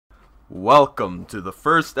Welcome to the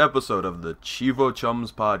first episode of the Chievo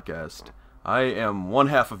Chums podcast. I am one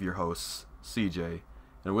half of your hosts, CJ,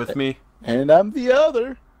 and with me... And I'm the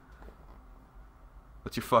other.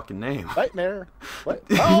 What's your fucking name? Nightmare. What?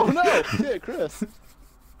 Oh, no. Shit, Chris.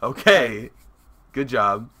 Okay. Good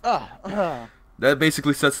job. That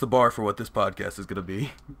basically sets the bar for what this podcast is going to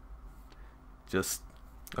be. Just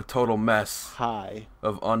a total mess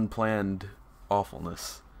of unplanned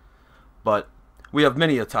awfulness. But we have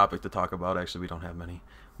many a topic to talk about. Actually, we don't have many.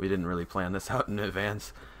 We didn't really plan this out in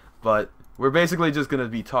advance. But we're basically just going to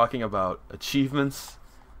be talking about achievements,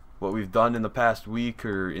 what we've done in the past week,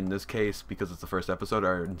 or in this case, because it's the first episode,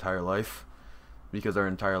 our entire life. Because our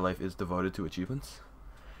entire life is devoted to achievements.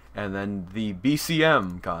 And then the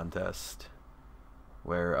BCM contest,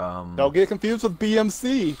 where don't get confused with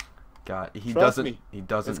BMC. God, he Trust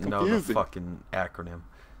doesn't me, know the fucking acronym.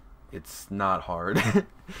 It's not hard.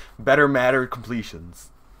 Better matter completions.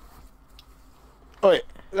 Oh wait,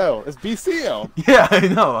 no, it's BCM. Yeah, I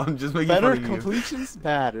know. I'm just making fun Better of you. completions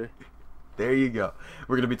matter. There you go.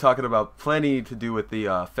 We're going to be talking about plenty to do with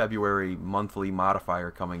the February monthly modifier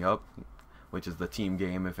coming up, which is the team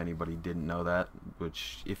game, if anybody didn't know that.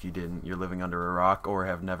 Which, if you didn't, you're living under a rock or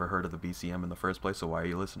have never heard of the BCM in the first place, so why are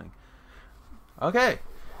you listening? Okay,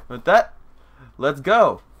 with that, let's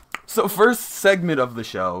go. So first segment of the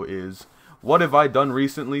show is, what have I done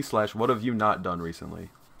recently / what have you not done recently?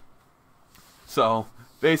 So,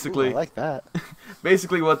 basically... Ooh, I like that.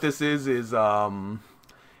 Basically what this is, I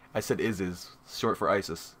said is short for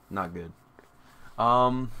ISIS. Not good.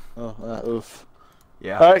 Oof.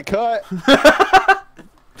 Yeah. Alright, cut!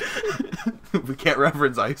 We can't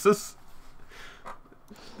reference ISIS?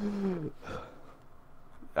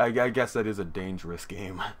 I guess that is a dangerous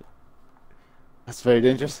game. That's very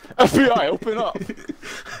dangerous. FBI, open up!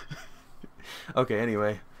 Okay,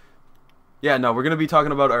 anyway. Yeah, no, we're going to be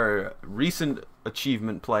talking about our recent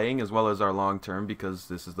achievement playing as well as our long term, because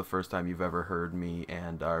this is the first time you've ever heard me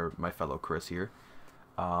and my fellow Chris here.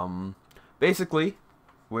 Basically,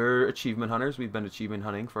 we're achievement hunters. We've been achievement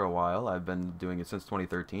hunting for a while. I've been doing it since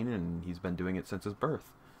 2013, and he's been doing it since his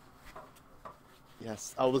birth.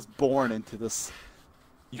 Yes, I was born into this.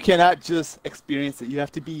 You cannot just experience it. You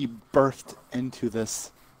have to be birthed into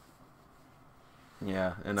this.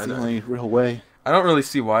 Yeah, and it's the only real way. I don't really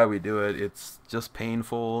see why we do it. It's just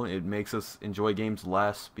painful. It makes us enjoy games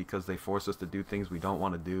less because they force us to do things we don't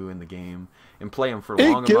want to do in the game and play them for a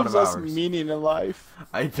long amount of hours. It gives us meaning in life.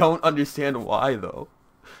 I don't understand why, though.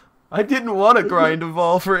 I didn't want to grind a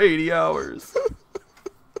ball for 80 hours.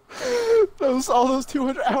 All those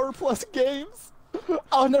 200-hour plus games.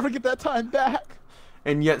 I'll never get that time back.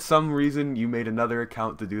 And yet, some reason, you made another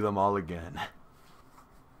account to do them all again.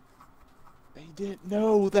 They didn't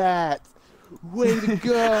know that. Way to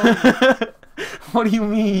go. What do you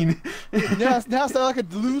mean? now sound like a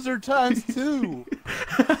loser times 2.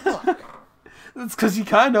 Fuck. That's because you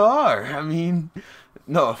kind of are. I mean,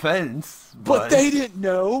 no offense. But they didn't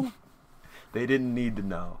know. They didn't need to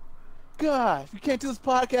know. God, we can't do this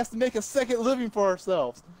podcast to make a second living for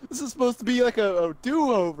ourselves. This is supposed to be like a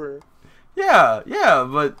do-over. Yeah,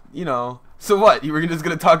 but, you know. So what? You were just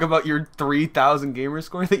going to talk about your 3,000 gamer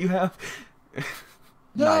score that you have?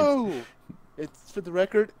 No! 9. It's, for the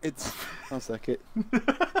record, it's... 1 second.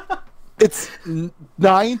 It's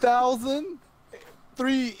 9,000?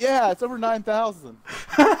 Yeah, it's over 9,000.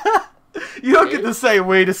 You don't get to say,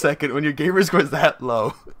 wait a second, when your gamer score is that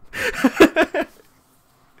low.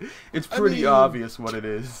 It's pretty obvious what it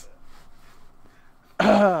is.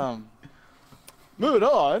 Moving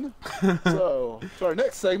on. So, to our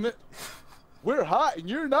next segment. We're hot and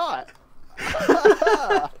you're not.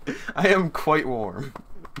 I am quite warm.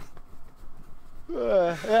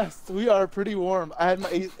 Yes, we are pretty warm. I had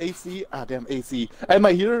my AC. AC. I had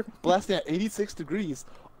my heater blasting at 86 degrees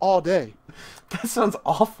all day. That sounds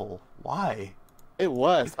awful. Why? It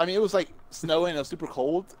was. I mean, it was like snowing and it was super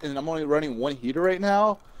cold, and I'm only running one heater right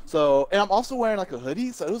now. So, and I'm also wearing like a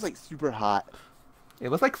hoodie, so it was like super hot. It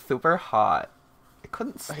was like super hot. I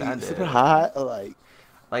couldn't stand it. Super hot,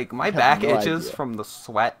 like my back itches from the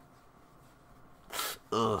sweat.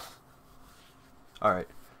 Ugh. All right.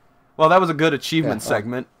 Well, that was a good achievement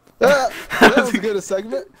segment. That was a good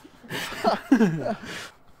segment. I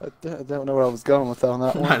don't know where I was going with on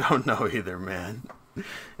that one. I don't know either, man.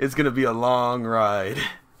 It's gonna be a long ride.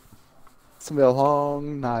 It's gonna be a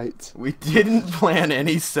long night. We didn't plan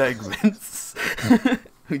any segments.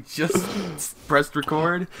 We just pressed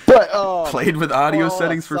record, but played with audio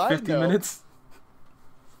settings for 50 minutes.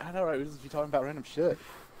 I know, right? We just be talking about random shit.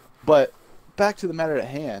 But back to the matter at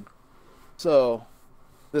hand. So,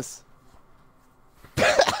 this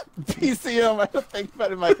BCM, I had to think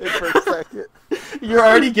about it in my head for a second. You're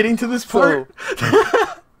already getting to this part?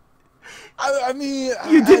 I mean...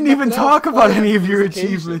 You didn't even talk about any of your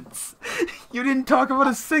achievements. You didn't talk about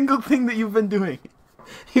a single thing that you've been doing.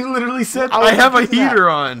 You literally said, I have a heater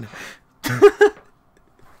on.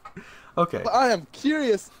 Okay. But I am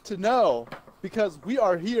curious to know, because we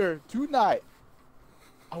are here tonight.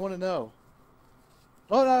 I want to know.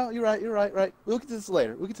 Oh, no, you're right. We'll get to this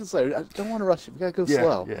later. I don't want to rush it. We got to go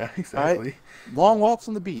slow. Yeah, exactly. Right? Long walks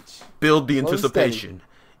on the beach. Build the anticipation.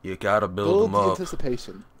 You got to build them up. Build the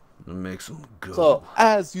anticipation. It makes them go. So,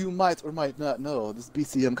 as you might or might not know, this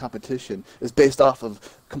BCM competition is based off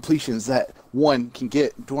of completions that one can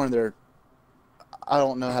get during their... I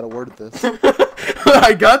don't know how to word this.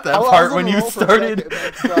 I got that part when you started.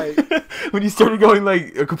 When you started going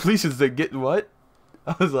like completions that get what?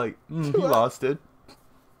 I was like, you lost it.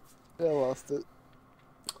 Yeah, I lost it.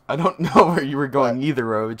 I don't know where you were going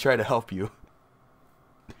either. I would try to help you.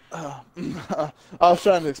 I was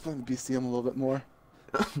trying to explain the BCM a little bit more.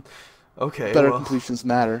 Okay. Better completions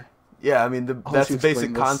matter. Yeah, I mean that's the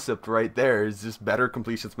basic concept right there. Is just better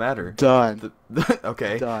completions matter. Done.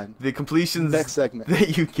 Okay. Done. The completions next segment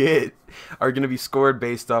that you get are going to be scored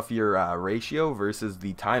based off your ratio versus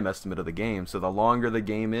the time estimate of the game. So the longer the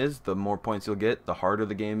game is, the more points you'll get. The harder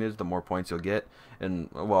the game is, the more points you'll get. And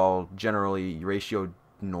while generally ratio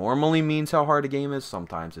normally means how hard a game is,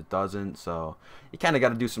 sometimes it doesn't. So you kind of got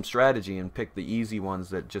to do some strategy and pick the easy ones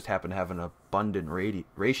that just happen to have an abundant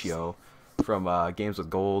ratio. From games with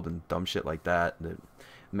gold and dumb shit like that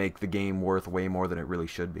make the game worth way more than it really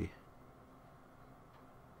should be.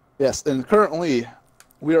 Yes, and currently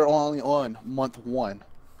we are only on month 1.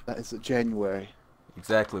 That is January.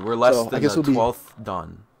 Exactly. We're less than the 12th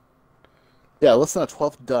done. Yeah, less than a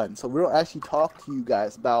 12th done. So we'll actually talk to you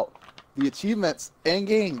guys about the achievements and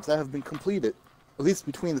games that have been completed, at least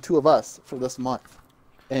between the two of us, for this month,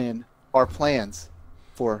 and our plans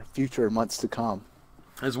for future months to come.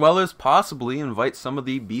 As well as possibly invite some of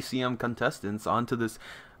the BCM contestants onto this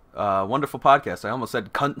wonderful podcast. I almost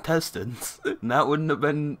said contestants, and that wouldn't have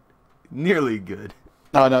been nearly good.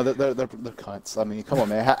 No, they're cunts. I mean, come on,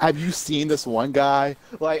 man. Have you seen this one guy?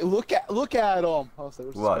 Like, look at him.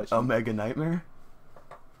 What? Omega Nightmare?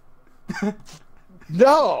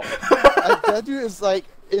 No, that dude is like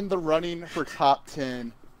in the running for top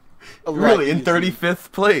 10. Really, in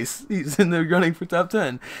 35th place, he's in the running for top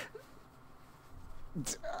 10.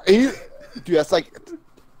 Dude, that's like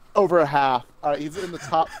over a half. He's in the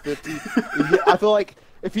top 50. I feel like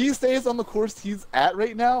if he stays on the course he's at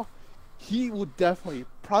right now, he will definitely,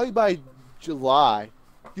 probably by July,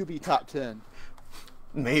 he'll be top 10.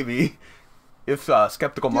 Maybe. If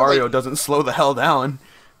Skeptical Mario doesn't slow the hell down.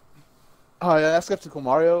 Oh, yeah, that's Skeptical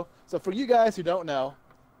Mario. So for you guys who don't know,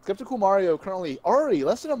 Skeptical Mario currently, already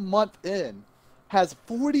less than a month in, has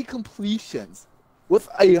 40 completions. With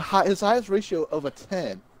his highest ratio of a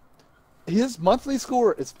 10. His monthly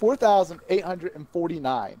score is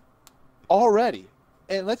 4,849 already.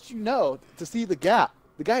 And lets you know, to see the gap,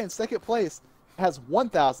 the guy in second place has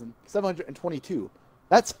 1,722.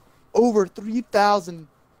 That's over 3,000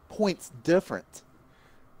 points different.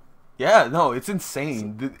 Yeah, no, it's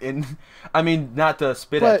insane. And I mean, not to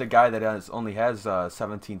spit at the guy that only has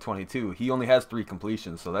 1722. He only has 3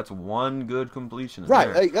 completions, so that's one good completion.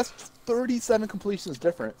 Right, like, that's 37 completions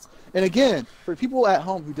difference. And again, for people at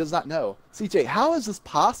home who does not know, CJ, how is this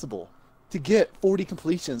possible to get 40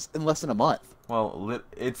 completions in less than a month? Well,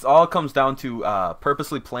 it all comes down to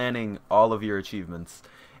purposely planning all of your achievements.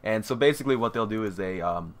 And so basically what they'll do is they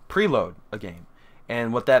preload a game.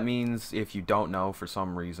 And what that means, if you don't know for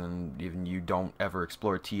some reason, even you don't ever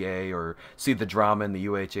explore TA or see the drama in the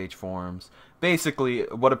UHH forums, basically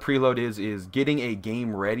what a preload is getting a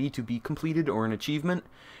game ready to be completed or an achievement,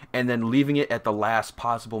 and then leaving it at the last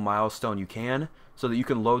possible milestone you can, so that you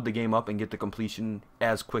can load the game up and get the completion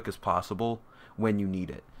as quick as possible when you need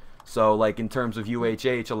it. So like in terms of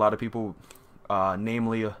UHH, a lot of people,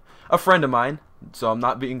 namely a friend of mine, so I'm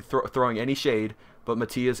not being throwing any shade, but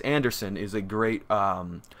Matthias Anderson is a great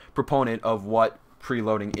proponent of what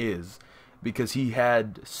preloading is, because he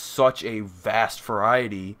had such a vast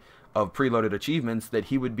variety of preloaded achievements that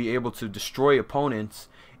he would be able to destroy opponents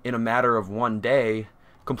in a matter of one day,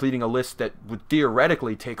 completing a list that would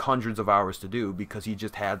theoretically take hundreds of hours to do, because he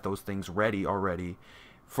just had those things ready already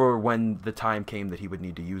for when the time came that he would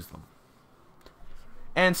need to use them.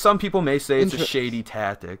 And some people may say it's a shady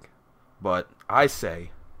tactic, but I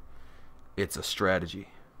say it's a strategy.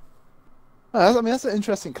 I mean, that's an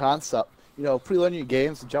interesting concept. You know, preloading your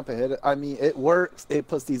games to jump ahead. I mean, it works. It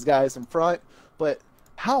puts these guys in front. But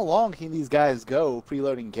how long can these guys go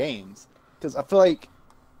preloading games? Because I feel like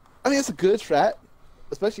I mean, it's a good strat,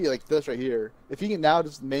 especially like this right here. If he can now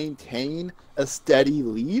just maintain a steady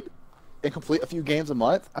lead and complete a few games a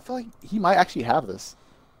month, I feel like he might actually have this.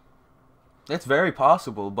 It's very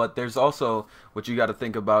possible, but there's also what you got to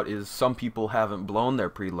think about is some people haven't blown their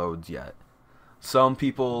preloads yet. Some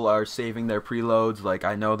people are saving their preloads. Like,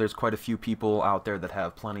 I know there's quite a few people out there that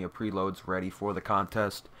have plenty of preloads ready for the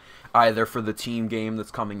contest, either for the team game that's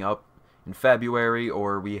coming up in February,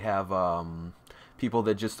 or we have people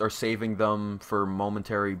that just are saving them for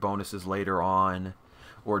momentary bonuses later on,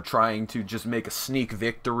 or trying to just make a sneak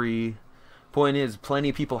victory. Point is, plenty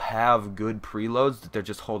of people have good preloads that they're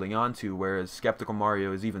just holding on to, whereas Skeptical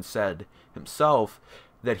Mario has even said himself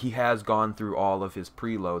that he has gone through all of his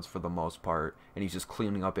preloads for the most part, and he's just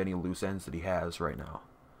cleaning up any loose ends that he has right now.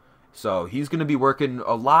 So he's going to be working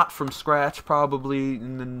a lot from scratch probably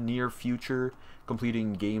in the near future,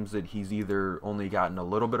 completing games that he's either only gotten a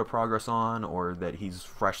little bit of progress on or that he's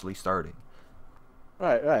freshly starting.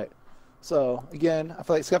 Right. So, again, I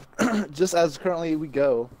feel like just as currently we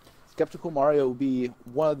go, Skeptical Mario will be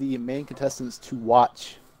one of the main contestants to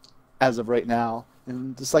watch as of right now,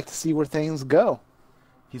 and just like to see where things go.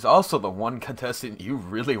 He's also the one contestant you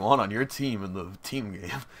really want on your team in the team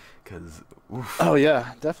game, because oh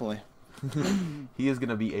yeah, definitely. He is going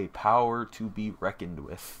to be a power to be reckoned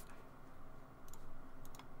with.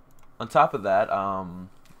 On top of that,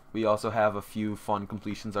 we also have a few fun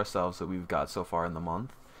completions ourselves that we've got so far in the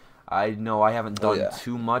month. I know I haven't done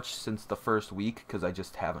too much since the first week because I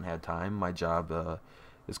just haven't had time. My job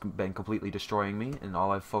has been completely destroying me, and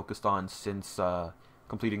all I've focused on since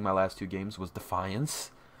completing my last 2 games was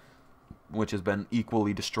Defiance, which has been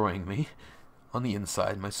equally destroying me. On the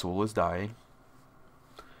inside, my soul is dying.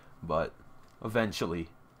 But eventually,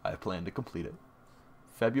 I plan to complete it.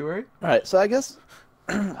 February? Alright, so I guess,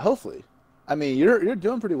 hopefully. I mean, you're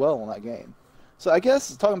doing pretty well in that game. So I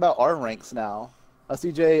guess, talking about our ranks now,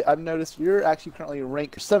 CJ, I've noticed you're actually currently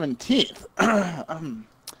ranked 17th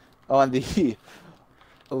on the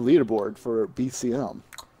leaderboard for BCM.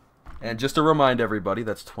 And just to remind everybody,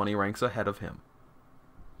 that's 20 ranks ahead of him.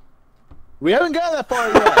 We haven't gotten that far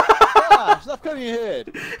yet. Gosh, stop cutting your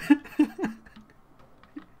head.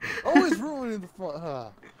 Always ruining the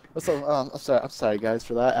fun. So, I'm sorry, guys,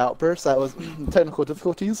 for that outburst. That was technical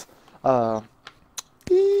difficulties. That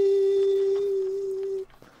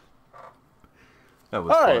was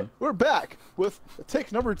all fun. right, we're back with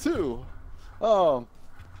take number 2. We're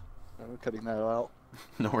cutting that out.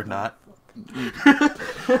 No, we're not.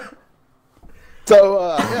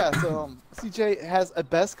 So, CJ has a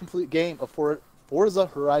best complete game of Forza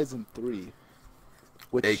Horizon 3.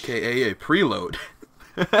 Which, AKA a preload.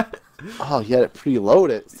 oh, you had it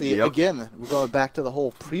preloaded. See, again, we're going back to the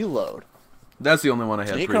whole preload. That's the only one I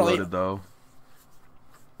had preloaded, though.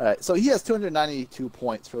 All right, so he has 292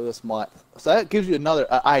 points for this month. So that gives you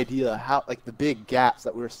another idea how, like, the big gaps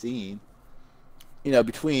that we're seeing,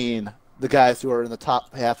 between the guys who are in the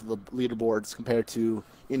top half of the leaderboards compared to,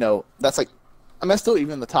 that's like, still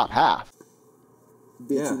even in the top half.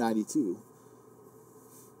 Yeah. 292.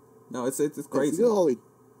 No, it's crazy.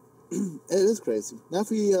 It is crazy. Now, if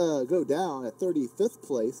we go down at 35th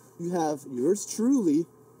place, you have yours truly,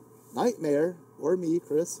 Nightmare, or me,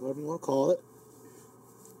 Chris, whatever you want to call it.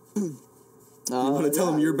 You want to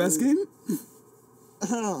tell him your best game?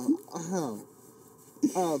 Oh,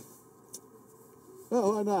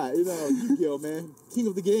 why not? Yu-Gi-Oh, man. King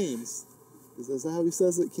of the games. Is that how he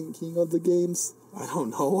says it? King of the games? I don't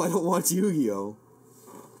know. I don't watch Yu-Gi-Oh.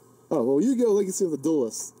 Oh, well, Yu-Gi-Oh! Legacy of the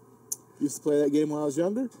Duelist. Used to play that game when I was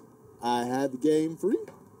younger. I had the game free.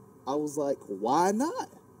 I was like, why not?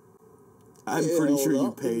 I'm pretty sure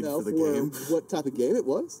you paid for the game. What type of game it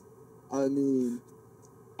was. I mean,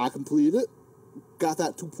 I completed it. Got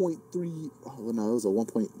that 2.3. Oh, no, it was a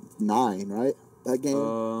 1.9, right? That game?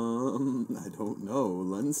 I don't know.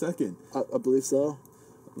 1 second. I believe so.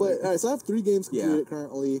 But, all right, so I have 3 games completed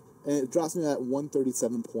currently, and it drops me at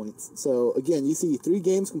 137 points. So, again, you see 3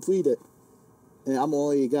 games completed, and I'm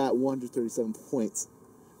only got 137 points.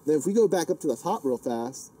 Then if we go back up to the top real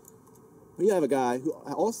fast, we have a guy who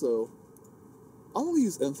also, I'm going to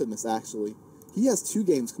use Infamous, actually. He has 2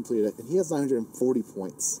 games completed, and he has 940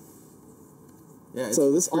 points. Yeah, it's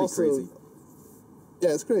so this pretty also crazy.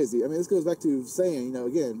 Yeah, it's crazy. I mean, this goes back to saying,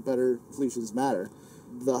 again, better completions matter.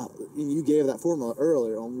 You gave that formula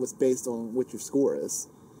earlier on what's based on what your score is,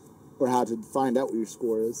 or how to find out what your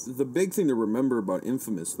score is. The big thing to remember about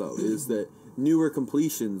Infamous, though, is that newer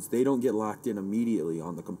completions, they don't get locked in immediately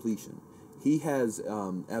on the completion. He has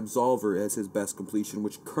Absolver as his best completion,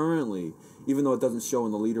 which currently, even though it doesn't show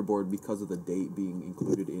in the leaderboard because of the date being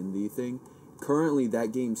included in the thing, Currently,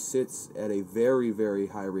 that game sits at a very, very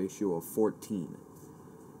high ratio of 14.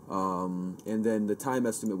 And then the time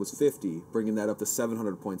estimate was 50, bringing that up to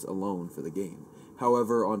 700 points alone for the game.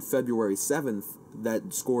 However, on February 7th,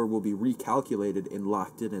 that score will be recalculated and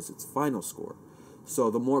locked in as its final score.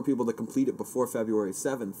 So the more people that complete it before February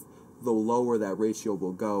 7th, the lower that ratio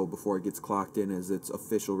will go before it gets clocked in as its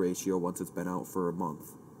official ratio once it's been out for a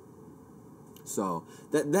month. So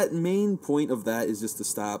that main point of that is just to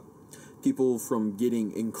stop people from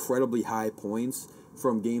getting incredibly high points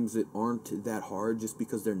from games that aren't that hard just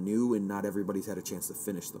because they're new and not everybody's had a chance to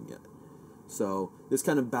finish them yet. So this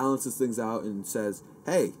kind of balances things out and says,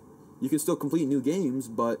 hey, you can still complete new games,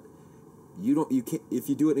 but you can't, if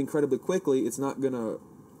you do it incredibly quickly, it's not gonna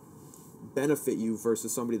benefit you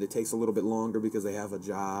versus somebody that takes a little bit longer because they have a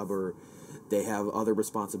job or they have other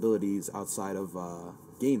responsibilities outside of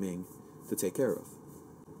gaming to take care of.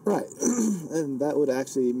 Right, and that would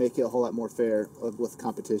actually make it a whole lot more fair with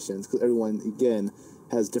competitions because everyone, again,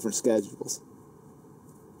 has different schedules.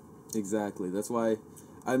 Exactly. That's why,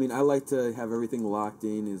 I mean, I like to have everything locked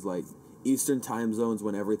in is like Eastern time zones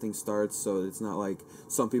when everything starts, so it's not like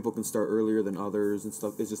some people can start earlier than others and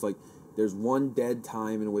stuff. It's just like there's one dead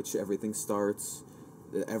time in which everything starts.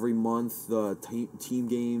 Every month, the team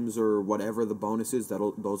games or whatever the bonus is,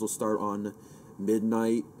 those will start on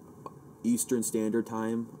midnight Eastern Standard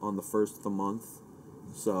Time on the first of the month.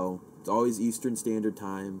 So it's always Eastern Standard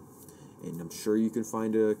Time, and I'm sure you can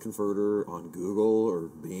find a converter on Google or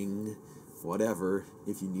Bing, whatever,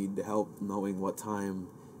 if you need help knowing what time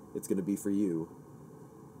it's going to be for you.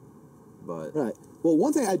 But right. Well,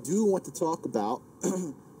 one thing I do want to talk about,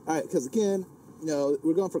 all right, because again,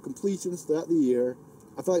 we're going for completions throughout the year.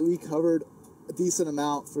 I feel like we covered a decent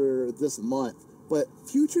amount for this month. But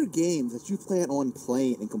future games that you plan on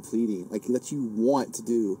playing and completing, like that you want to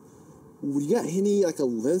do, would you got any like a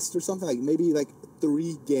list or something, like maybe like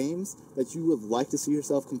 3 games that you would like to see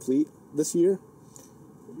yourself complete this year?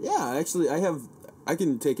 Yeah, actually, I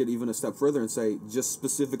can take it even a step further and say just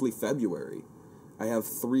specifically February. I have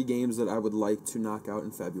 3 games that I would like to knock out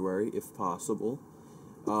in February, if possible.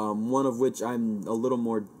 One of which I'm a little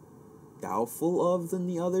more doubtful of than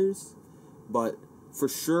the others, but for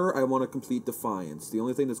sure, I want to complete Defiance. The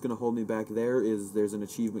only thing that's going to hold me back there's an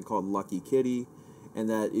achievement called Lucky Kitty, and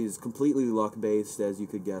that is completely luck-based, as you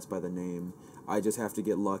could guess by the name. I just have to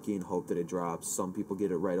get lucky and hope that it drops. Some people get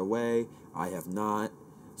it right away. I have not.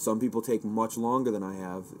 Some people take much longer than I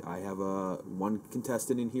have. I have one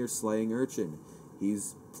contestant in here, Slaying Urchin.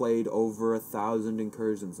 He's played over 1,000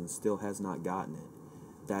 incursions and still has not gotten it.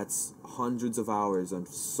 That's hundreds of hours of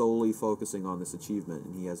solely focusing on this achievement,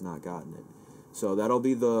 and he has not gotten it. So that'll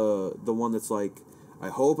be the one that's like, I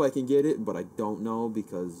hope I can get it, but I don't know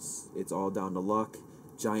because it's all down to luck.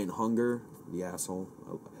 Giant Hunger, the asshole.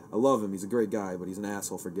 I love him. He's a great guy, but he's an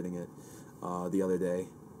asshole for getting it the other day.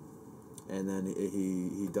 And then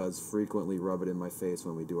he does frequently rub it in my face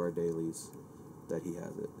when we do our dailies that he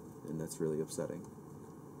has it, and that's really upsetting.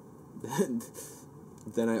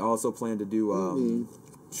 Then I also plan to do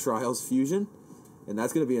Trials Fusion, and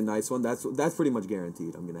that's going to be a nice one. That's pretty much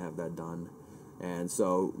guaranteed. I'm going to have that done. And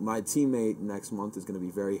so my teammate next month is going to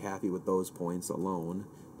be very happy with those points alone.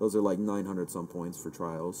 Those are like 900 some points for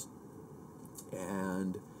Trials.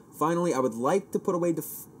 And finally, I would like to put away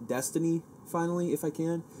Destiny, finally, if I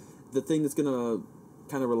can. The thing that's going to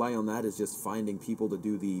kind of rely on that is just finding people to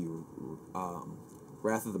do the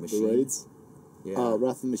Wrath of the Machine. The raids? Yeah.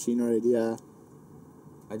 Wrath of the Machine raid, yeah.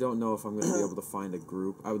 I don't know if I'm going to be able to find a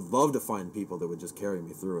group. I would love to find people that would just carry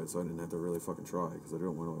me through it so I didn't have to really fucking try, because I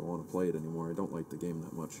don't want to play it anymore. I don't like the game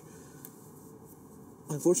that much.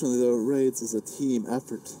 Unfortunately, though, raids is a team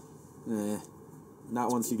effort. Not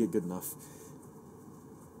once you get good enough.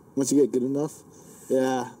 Once you get good enough?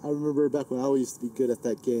 Yeah, I remember back when I used to be good at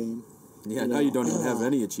that game. Yeah, now you don't even have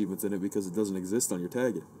any achievements in it because it doesn't exist on your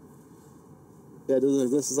tag. Yeah, it doesn't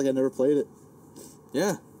exist. It's like I never played it.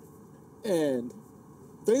 Yeah. And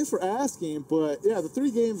thanks for asking, but yeah, the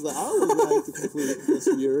 3 games that I would like to complete this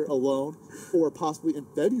year alone, or possibly in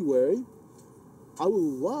February, I would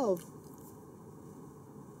love.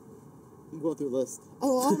 I'm going through the list.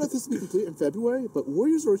 Oh, I don't know if this will be complete in February, but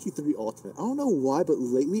Warriors Orochi 3 Ultimate. I don't know why, but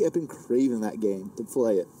lately I've been craving that game to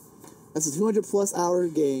play it. That's a 200+ hour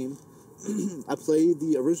game. I played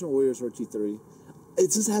the original Warriors Orochi 3.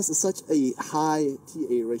 It just has such a high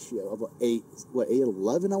TA ratio of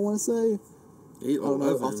 811, I want to say. 811. I don't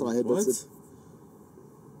know off the top of my head, what? But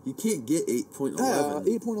you can't get 8.11.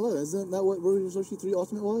 8.11. Isn't that what Warriors Orochi 3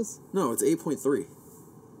 Ultimate was? No, it's 8.3.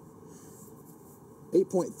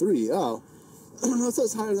 8.3. Oh, so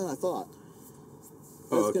it's higher than I thought.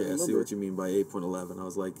 Oh, okay. I see what you mean by 8.11. I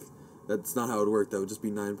was like, That's not how it worked. That would just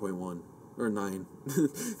be 9.1 or 9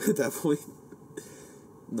 at that point.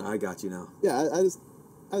 No, I got you now. Yeah, I just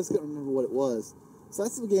can't remember what it was. So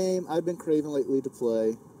that's the game I've been craving lately to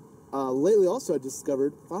play. Lately, also, I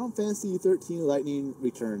discovered Final Fantasy 13 Lightning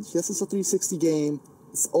Returns. Yes, it's a 360 game.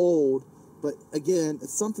 It's old, but again,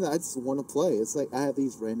 it's something that I just want to play. It's like I have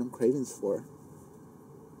these random cravings for.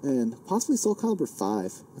 And possibly Soul Calibur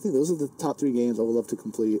 5. I think those are the top 3 games I would love to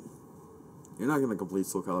complete. You're not going to complete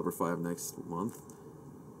Soul Calibur 5 next month?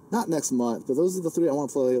 Not next month, but those are the 3 I want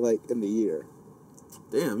to play, like, in the year.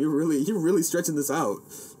 Damn, you're really stretching this out.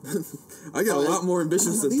 I got a lot more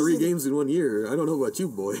ambitious than 3 games in 1 year. I don't know about you,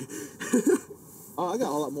 boy. I got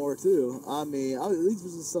a lot more, too. I mean, these were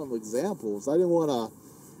just some examples. I didn't want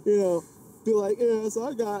to, be like, yeah, so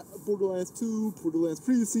I got Borderlands 2, Borderlands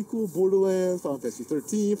pre-sequel, Borderlands, Final Fantasy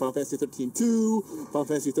 13, Final Fantasy 13 2, Final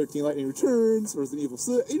Fantasy 13 Lightning Returns, Resident Evil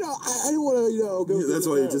 6. I didn't want to, go... Yeah, that's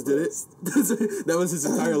why you just did it? That was his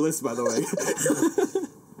entire list, by the way.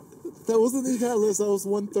 That wasn't the entire list. That was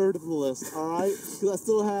 1/3 of the list. All right, because I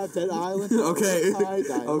still have Dead Island. Okay.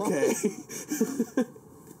 Okay.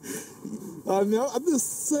 I'm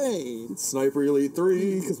just saying. Sniper Elite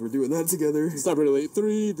 3, because we're doing that together. Sniper Elite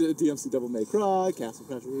 3, the DMC Devil May Cry, Castle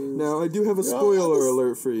Crashers. Now I do have a spoiler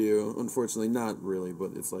alert for you. Unfortunately, not really,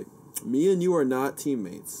 but it's like me and you are not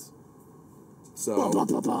teammates.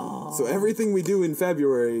 So everything we do in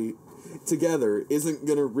February together isn't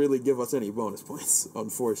going to really give us any bonus points,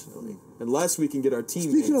 unfortunately. Unless we can get our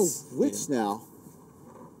teammates.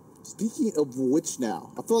 Speaking of which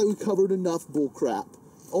now, I feel like we covered enough bullcrap.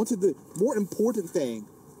 On to the more important thing.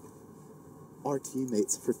 Our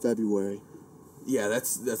teammates for February. Yeah,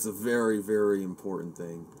 that's a very, very important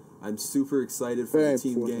thing. I'm super excited for the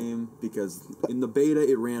team game because in the beta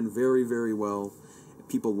it ran very, very well.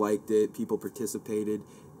 People liked it. People participated.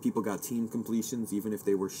 People got team completions, even if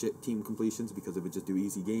they were shit team completions, because it would just do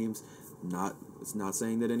easy games. It's not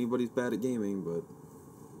saying that anybody's bad at gaming, but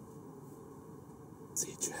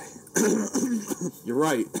CJ, you're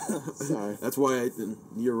right. Sorry. That's why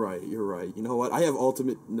you're right. You're right. You know what? I have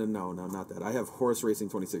ultimate. No, not that. I have Horse Racing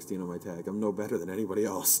 2016 on my tag. I'm no better than anybody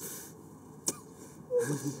else.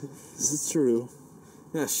 This is true.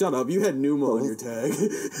 Yeah, shut up. You had Numa on your tag.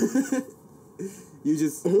 You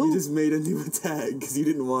just made a new tag because you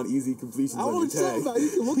didn't want easy completions on your tag. You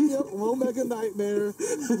can look me up, Omega Nightmare.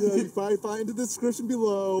 You find the description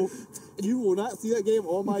below. You will not see that game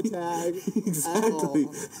on my tag. Exactly.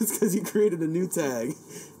 It's because you created a new tag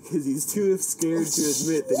because he's too scared to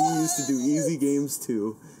admit that he used to do easy games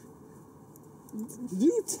too.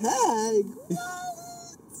 New tag?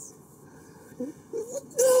 What?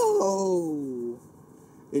 No.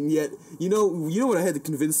 And yet, you know what I had to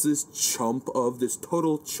convince this chump of, this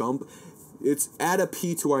total chump? It's add a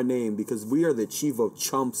P to our name because we are the Chievo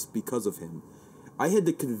Chums because of him. I had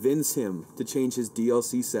to convince him to change his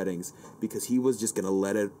DLC settings because he was just going to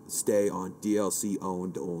let it stay on DLC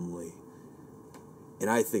owned only. And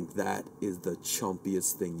I think that is the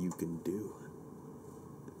chumpiest thing you can do.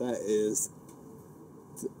 That is,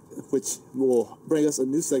 which will bring us a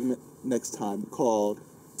new segment next time called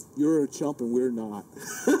You're a Chump and We're Not.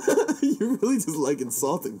 You really just like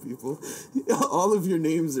insulting people. All of your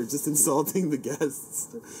names are just insulting the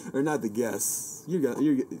guests. Or not the guests. You know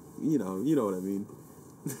what I mean.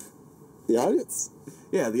 The audience?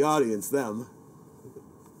 Yeah, the audience, them.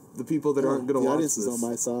 The people that aren't going to watch this. The audience is on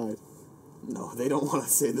my side. No, they don't want to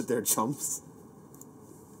say that they're chumps.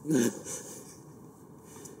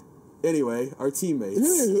 Anyway, our teammates.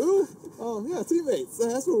 Hey, who? Oh, yeah, teammates.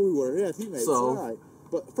 That's where we were. Yeah, teammates. So, all right.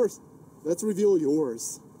 But first, let's reveal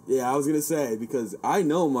yours. Yeah, I was going to say, because I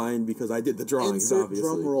know mine because I did the drawings, Insert obviously.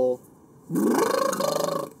 Drum roll.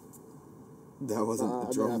 That wasn't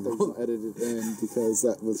the drum roll. I edited it in because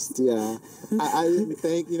that was, yeah. I didn't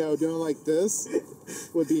think, doing like this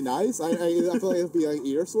would be nice. I feel like it would be like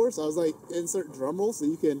ear source. I was like, insert drum roll so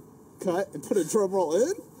you can cut and put a drum roll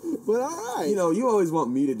in. But all right. You always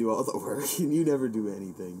want me to do all the work, and you never do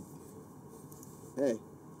anything. Hey,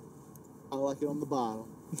 I like it on the bottom.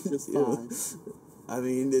 Just fine. I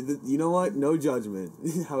mean, you know what? No judgment.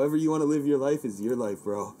 However you want to live your life is your life,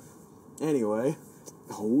 bro. Anyway.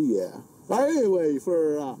 Oh, yeah. Anyway,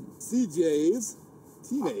 for CJ's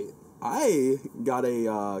teammate. I got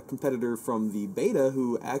a competitor from the beta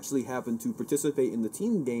who actually happened to participate in the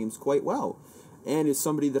team games quite well, and is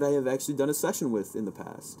somebody that I have actually done a session with in the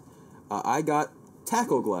past. I got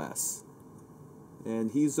Tackle Glass,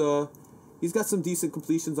 and he's got some decent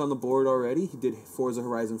completions on the board already. He did Forza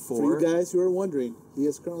Horizon 4. For you guys who are wondering, he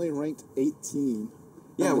is currently ranked 18.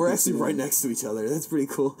 Yeah, we're actually right next to each other. That's pretty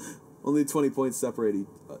cool. Only 20 points separate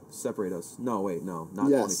us. No, wait, no, not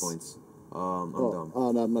 20 points. I'm dumb.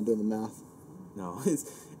 Oh, no, I'm not doing the math. No,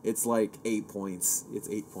 it's like 8 points. It's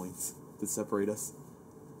 8 points that separate us.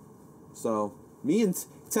 So, me and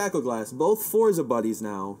Tackle Glass, both Forza buddies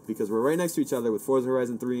now, because we're right next to each other with Forza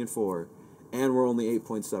Horizon 3 and 4, and we're only 8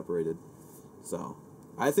 points separated. So,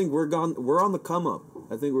 I think we're on the come up.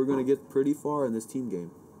 I think we're going to get pretty far in this team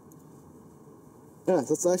game. Yeah,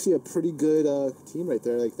 that's actually a pretty good team right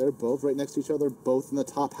there. Like, they're both right next to each other, both in the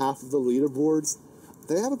top half of the leaderboards.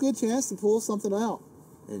 They have a good chance to pull something out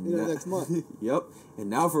next month. Yep. And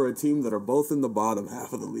now for a team that are both in the bottom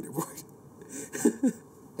half of the leaderboard.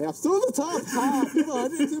 Hey, I'm still in the top half. You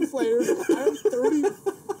have 110 players. I am 30.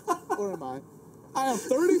 Or am I? I am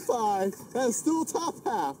 35. That is still top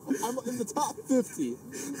half. I'm in the top 50.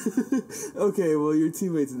 Okay, well, your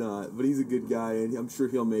teammate's not, but he's a good guy, and I'm sure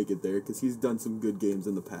he'll make it there, because he's done some good games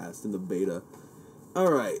in the past, in the beta.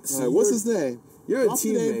 All right. So what's his name? You're a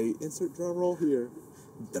teammate. Insert drum roll here.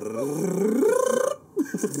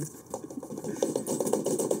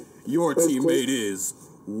 Your teammate is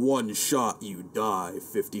One Shot You Die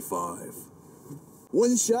 55.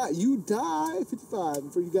 One Shot You Die 55.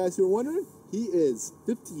 And for you guys who are wondering, he is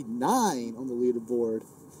 59 on the leaderboard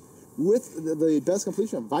with the best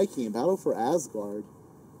completion of Viking Battle for Asgard.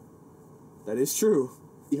 That is true.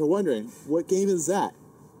 You're wondering, what game is that?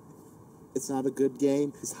 It's not a good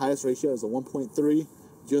game. His highest ratio is a 1.3.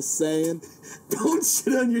 Just saying. Don't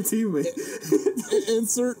shit on your teammate.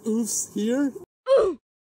 Insert oofs here.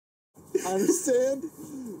 I understand.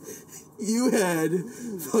 You had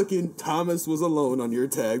fucking Thomas Was Alone on your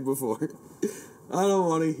tag before. I don't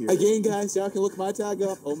want to hear Again, guys, y'all can look my tag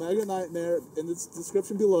up, Omega Nightmare, in the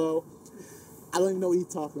description below. I don't even know what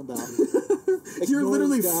he's talking about. You're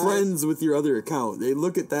literally friends with your other account. They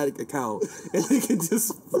look at that account, and they can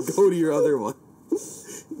just go to your other one.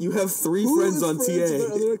 You have 3 friends on TA.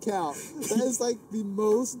 Their other account? That is like the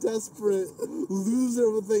most desperate loser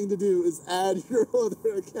of a thing to do, is add your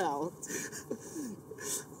other account.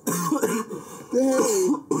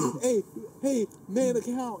 Hey, man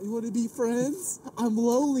account, you want to be friends? I'm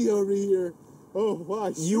lonely over here. Oh,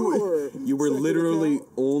 why, sure. You were literally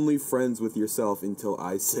only friends with yourself until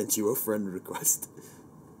I sent you a friend request.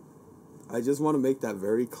 I just want to make that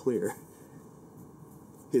very clear.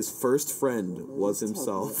 His first friend was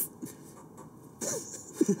himself.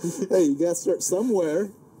 Hey, you gotta start somewhere.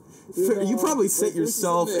 You probably set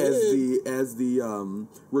yourself as the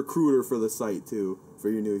recruiter for the site too, for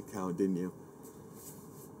your new account, didn't you?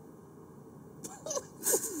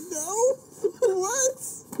 No. What?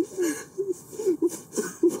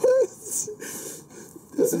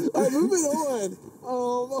 Alright, moving on.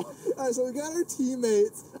 Alright, so we got our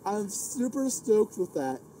teammates. I'm super stoked with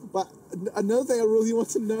that. But another thing I really want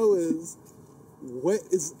to know is, what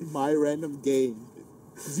is my random game?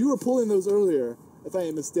 Because you were pulling those earlier, if I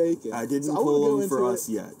am mistaken. I didn't pull them for us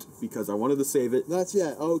yet, because I wanted to save it. Not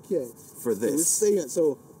yet, okay. For this. So we're saving it,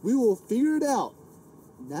 so we will figure it out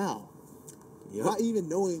now. Yep. Not even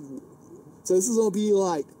knowing. So this is going to be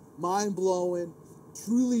like mind-blowing,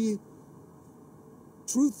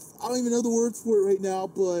 truth, I don't even know the word for it right now,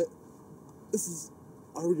 but this is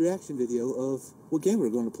our reaction video of what game we're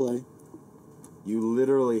going to play. You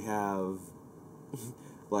literally have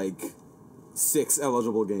like 6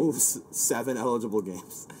 eligible games. Oof. 7 eligible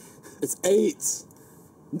games. It's 8.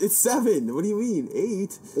 It's 7. What do you mean?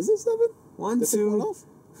 8? Is it 7? 1, 2,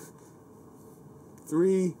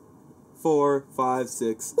 3, 4, 5,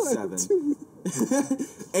 6, 7.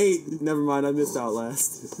 8. Never mind. I missed out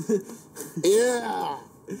last. Yeah.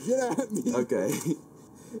 Get at me. Okay.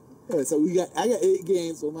 Alright, so I got 8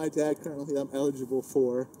 games on my tag currently I'm eligible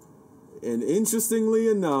for. And interestingly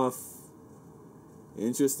enough,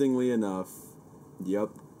 yep,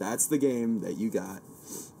 that's the game that you got.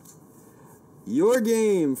 Your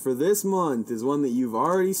game for this month is one that you've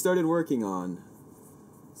already started working on.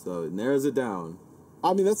 So it narrows it down.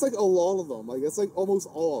 I mean, that's like a lot of them. Like, that's like almost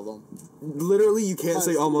all of them. Literally, you can't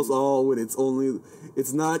say almost all when it's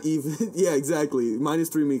not even, yeah, exactly.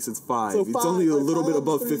 -3 makes it 5. So it's only a little bit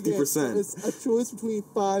above 50%. It's a choice between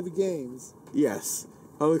 5 games. Yes.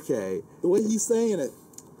 Okay. The way he's saying it,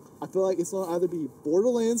 I feel like it's going to either be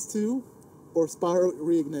Borderlands 2 or Spyro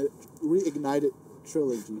Reignited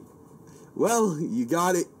Trilogy. Well, you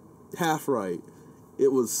got it half right.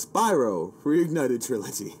 It was Spyro Reignited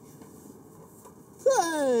Trilogy.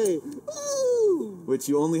 Hey! Woo! Which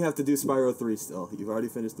you only have to do Spyro 3 still. You've already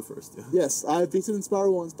finished the first 2. Yes, I've beaten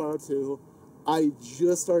Spyro 1, Spyro 2. I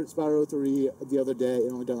just started Spyro 3 the other day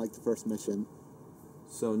and only done like the first mission.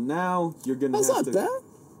 So now you're going to have to... That's not bad.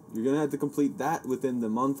 You're going to have to complete that within the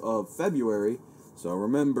month of February. So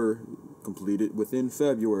remember, complete it within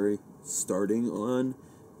February, starting on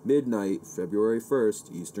midnight, February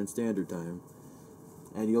 1st, Eastern Standard Time.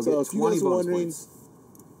 And you'll get 20 bonus points.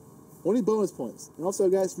 20 bonus points. And also,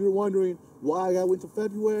 guys, if you're wondering why I got wait till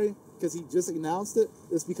February, because he just announced it,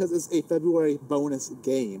 it's because it's a February bonus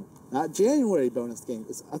game. Not January bonus game.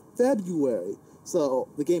 It's a February. So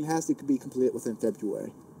the game has to be completed within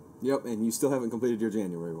February. Yep, and you still haven't completed your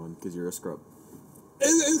January one because you're a scrub.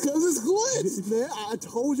 It's because it's glitched, man. I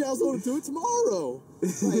told you I was going to do it tomorrow.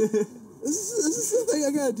 Like, this is the thing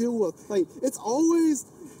I got to deal with. Like, it's always,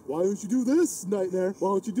 why don't you do this, Nightmare? Why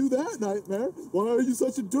don't you do that, Nightmare? Why are you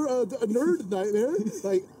such a nerd, Nightmare?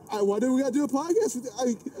 Like, why do we got to do a podcast with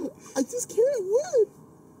you? I just can't win.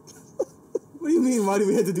 What do you mean, why do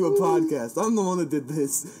we have to do a podcast? I'm the one that did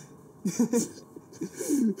this.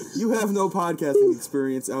 You have no podcasting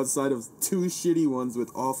experience outside of 2 shitty ones with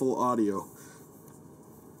awful audio.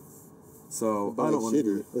 So, I don't want to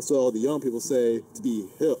hear it. That's what all the young people say to be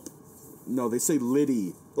hip. No, they say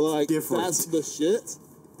litty. Like, different. That's the shit?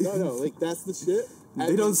 No, like, that's the shit?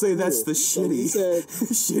 They don't say that's the shitty. Said,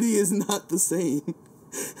 shitty is not the same.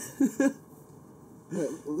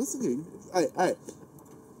 Listen to me.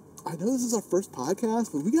 I know this is our first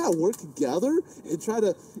podcast, but we gotta work together and try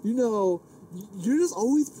to, you just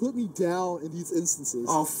always put me down in these instances.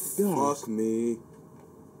 Oh, fuck me.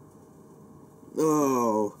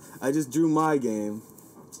 Oh, I just drew my game.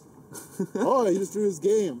 Oh, he just drew his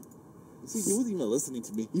game. See, he wasn't even listening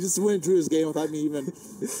to me. He just went and drew his game without me even...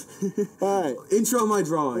 Alright. Intro my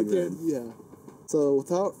drawing, then. Yeah. So,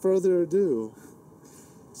 without further ado,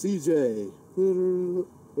 CJ,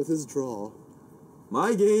 with his draw.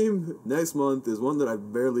 My game next month is one that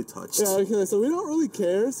I've barely touched. Yeah, okay, so we don't really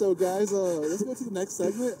care. So, guys, let's go to the next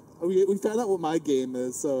segment. We found out what my game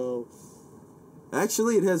is, so...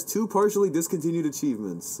 Actually, it has 2 partially discontinued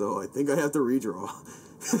achievements, so I think I have to redraw.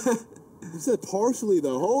 You said partially,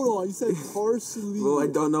 though. Hold on, you said partially. Well, I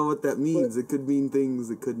don't know what that means. It could mean things,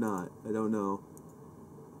 it could not. I don't know.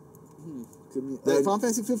 Could mean, Final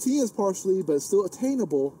Fantasy 15 is partially, but it's still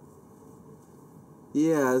attainable.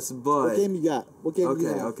 Yes, but... What game you got? What game you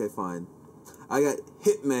got? Okay, fine. I got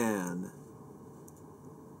Hitman.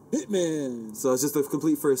 Hitman. So it's just a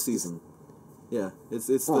complete first season. Yeah, it's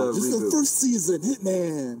the reboot. Just the first season,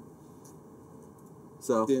 Hitman.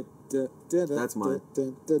 So, that's mine.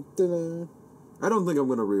 I don't think I'm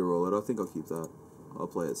going to re-roll it. I think I'll keep that. I'll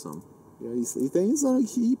play it some. Yeah, you think he's going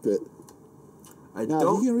to keep it? He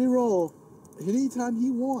can re-roll anytime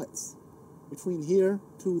he wants. Between here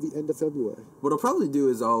to the end of February. What I'll probably do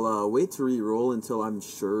is I'll wait to re-roll until I'm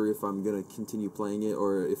sure if I'm going to continue playing it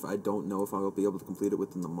or if I don't know if I'll be able to complete it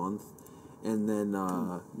within the month. And then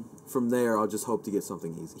from there, I'll just hope to get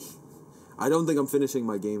something easy. I don't think I'm finishing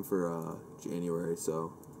my game for January,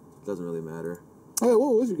 so it doesn't really matter. All right,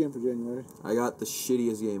 what was your game for January? I got the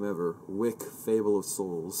shittiest game ever, Wick Fable of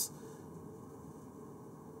Souls.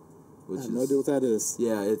 I have no idea what that is.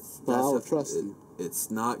 Yeah, but I'll trust you.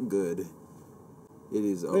 It's not good. It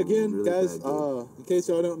is again, really guys, bad game. in case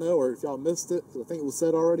y'all don't know, or if y'all missed it, because I think it was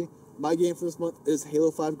said already, my game for this month is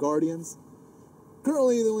Halo 5 Guardians.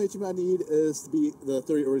 Currently, the only achievement I need is to beat the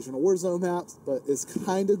 30 original Warzone maps, but it's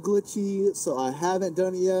kind of glitchy, so I haven't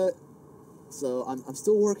done it yet. So I'm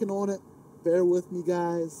still working on it. Bear with me,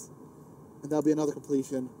 guys. And that'll be another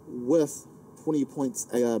completion with 20 points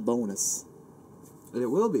bonus. And it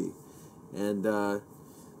will be. And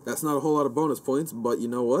that's not a whole lot of bonus points, but you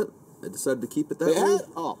know what? I decided to keep it that way.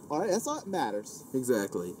 Oh, alright, that's all that matters.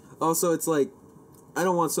 Exactly. Also, it's like, I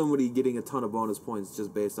don't want somebody getting a ton of bonus points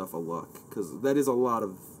just based off of luck, because that is a lot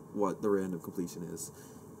of what the random completion is.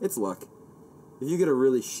 It's luck. If you get a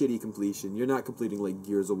really shitty completion, you're not completing, like,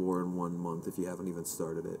 Gears of War in 1 month if you haven't even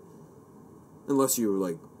started it. Unless you,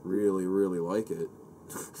 like, really, really like it,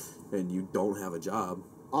 and you don't have a job.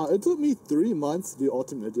 It took me 3 months to do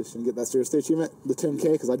Ultimate Edition, get that Serious State achievement, the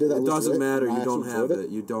 10K, because I did that. It doesn't matter. You don't have it.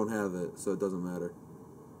 You don't have it, so it doesn't matter.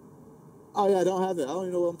 Oh yeah, I don't have it. I don't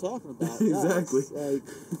even know what I'm talking about. Exactly. Yeah,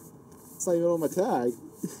 it's not even on my tag.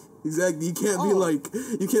 Exactly. You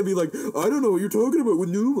can't be like, I don't know what you're talking about with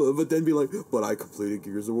Numa, but then be like, but I completed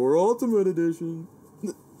Gears of War Ultimate Edition.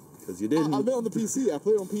 Because you didn't. I played on the PC. I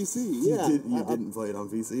played on PC. Yeah. You didn't play it on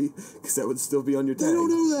PC, because that would still be on your tag. They don't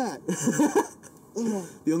know that.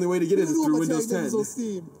 The only way to get it is through Windows 10. On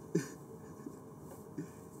Steam.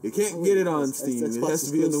 You can't get it on Steam. It has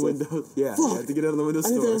to be on the Windows. Yeah, you have to get it on the Windows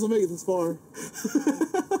Store. I didn't think I was going to make it this far.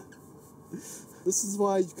 This is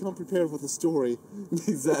why you come prepared with a story.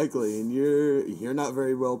 Exactly, and you're not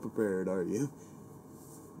very well prepared, are you?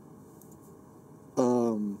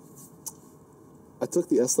 I took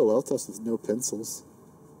the SOL test with no pencils.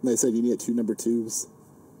 And they said you need 2 number 2s.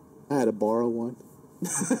 I had to borrow one.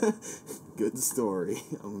 Good story.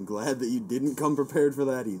 I'm glad that you didn't come prepared for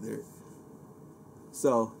that either.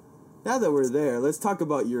 So, now that we're there, let's talk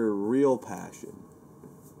about your real passion.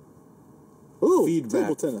 Ooh, feedback.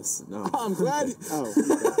 Table tennis. No. I'm glad.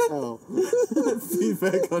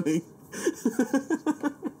 Feedback hunting.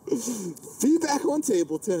 Feedback on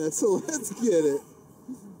table tennis. So let's get it.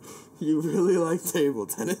 You really like table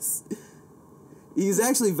tennis. He's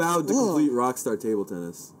actually vowed to complete Rockstar table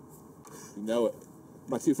tennis. You know it.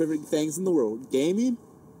 My two favorite things in the world: gaming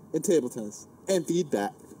and table tennis, and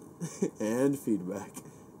feedback. And feedback.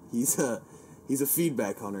 He's a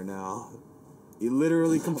feedback hunter now. He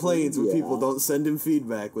literally complains when people don't send him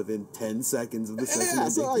feedback within 10 seconds of the session. Yeah,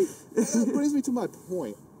 so that brings me to my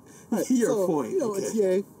point. Right, Your point. You know, okay. it's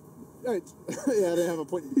yay. Right. Yeah, I didn't have a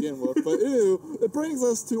point to begin with, but it brings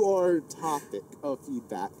us to our topic of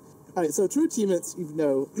feedback. All right, so true achievements, you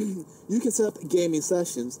know, you can set up gaming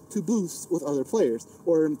sessions to boost with other players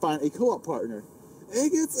or find a co-op partner.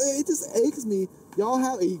 It just aches me. Y'all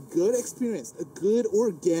have a good experience, a good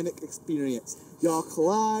organic experience. Y'all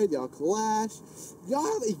collide, y'all clash, y'all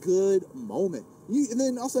have a good moment. And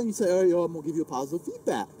then all of a sudden you say, "Oh, yo, I'm gonna give you a positive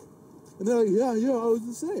feedback," and they're like, "Yeah, I was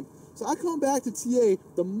the same." So I come back to TA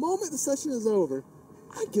the moment the session is over.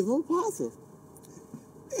 I give them a positive,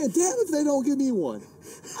 and damn if they don't give me one.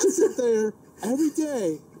 I sit there every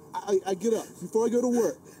day. I get up before I go to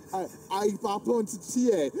work. I pop onto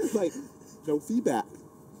TA like no feedback.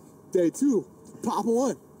 Day 2, pop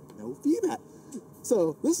on, no feedback.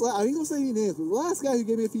 So I ain't gonna say any names, but the last guy who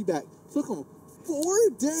gave me a feedback took him 4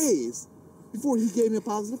 days before he gave me a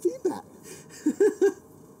positive feedback.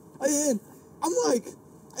 And I'm like,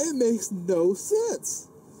 it makes no sense.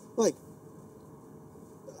 Like,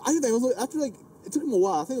 I think after it took him a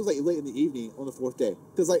while. I think it was late in the evening on the 4th day,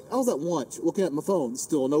 because I was at lunch looking at my phone,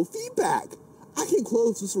 still no feedback. I came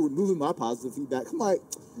close just to removing my positive feedback. I'm like,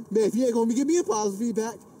 man, if you ain't gonna give me a positive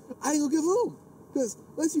feedback, I ain't gonna give him, because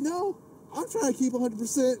let you know, I'm trying to keep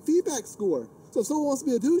 100% feedback score. So if someone wants to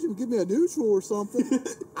be a douche and give me a neutral or something,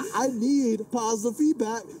 I need positive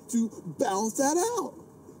feedback to balance that out.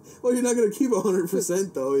 Well, you're not going to keep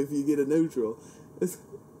 100% though if you get a neutral.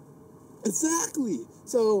 Exactly.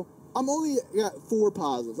 So I'm only got 4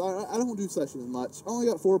 positives. I don't do sessions much. I only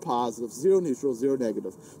got 4 positives, 0 neutral, 0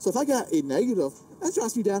 negative. So if I got a negative, that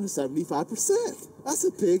drops me down to 75%. That's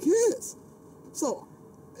a big hit. So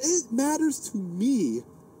it matters to me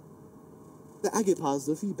that I get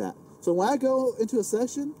positive feedback. So when I go into a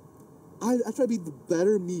session, I try to be the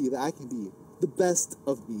better me that I can be, the best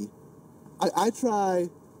of me. I try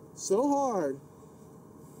so hard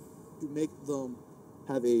to make them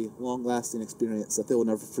have a long-lasting experience that they will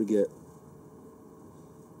never forget.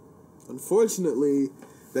 Unfortunately,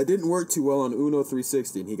 that didn't work too well on Uno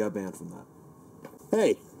 360, and he got banned from that.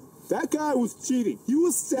 Hey, that guy was cheating. He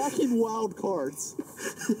was stacking wild cards.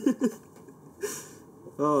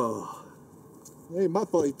 Oh. Hey, my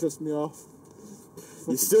fault he pissed me off.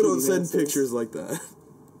 You still don't send pictures like that.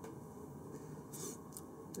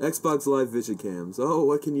 Xbox Live Vision Cams. Oh,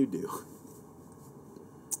 what can you do?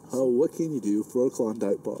 Oh, what can you do for a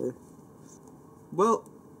Klondike bar? Well,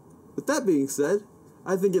 with that being said,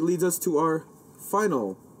 I think it leads us to our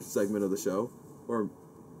final segment of the show. Or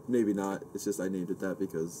maybe not. It's just I named it that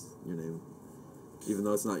because your name. Even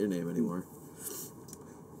though it's not your name anymore.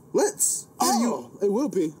 Let's. It will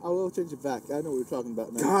be. I will change it back. I know what you're talking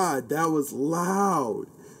about now. God, that was loud.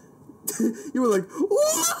 You were like,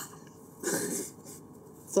 what?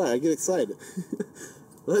 Sorry, I get excited.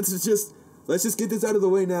 Let's just get this out of the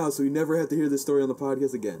way now so we never have to hear this story on the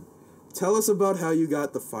podcast again. Tell us about how you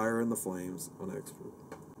got the Fire and the Flames on Expert.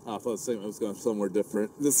 I thought the segment was going somewhere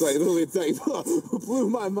different. This literally thing blew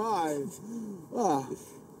my mind. All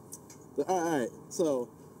right. So,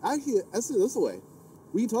 actually, let's do it this way.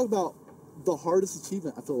 We can talk about the hardest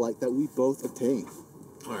achievement, I feel like, that we both obtained.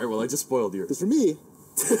 All right, well, I just spoiled yours. Because for me,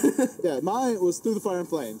 yeah, mine was Through the Fire and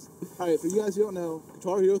Flames. All right, for you guys who don't know,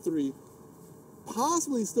 Guitar Hero 3,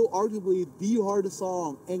 possibly still arguably the hardest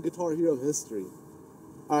song in Guitar Hero history.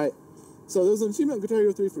 All right, so there's an achievement in Guitar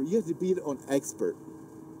Hero 3 for you have to beat it on Expert.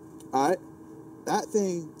 All right, that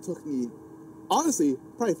thing took me, honestly,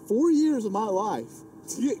 probably 4 years of my life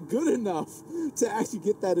to get good enough to actually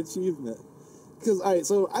get that achievement. Because, all right,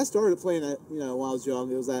 so I started playing it, when I was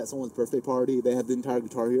young. It was at someone's birthday party. They had the entire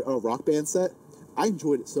Guitar Hero Rock Band set. I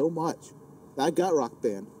enjoyed it so much that I got Rock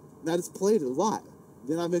Band. And I just played it a lot.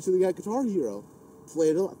 Then I eventually got Guitar Hero.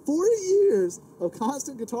 Played it a lot. 4 years of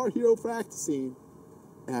constant Guitar Hero practicing.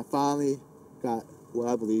 And I finally got what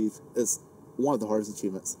I believe is one of the hardest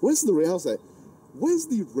achievements. What is the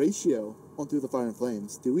ratio on Through the Fire and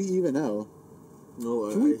Flames? Do we even know? No,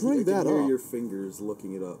 Can we bring that I can hear up? your fingers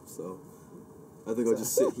looking it up, so I think I'll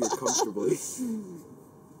just sit here comfortably.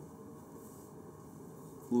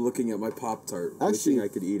 Looking at my Pop-Tart, wishing I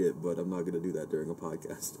could eat it, but I'm not going to do that during a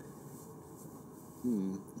podcast.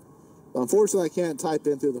 Unfortunately, I can't type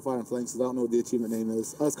in through the Fire and Flames, because I don't know what the achievement name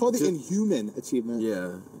is. It's called the Inhuman achievement.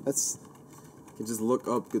 Yeah. That's... You can just look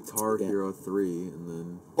up Guitar Hero 3, and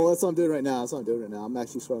then... Oh, that's what I'm doing right now. I'm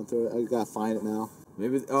actually scrolling through it. I gotta find it now.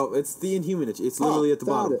 Maybe... Oh, it's the Inhuman. It's literally at the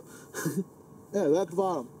bottom. Yeah, at the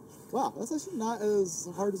bottom. Wow, that's actually not as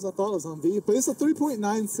hard as I thought it was on V, but it's a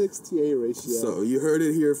 3.96 TA ratio. So, you heard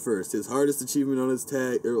it here first. His hardest achievement on his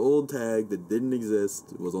tag, or old tag that didn't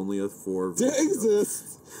exist was only a 4. Didn't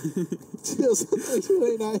exist! Just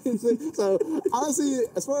 3.96. So, honestly,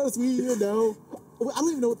 as far as we even know, I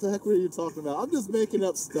don't even know what the heck you're talking about. I'm just making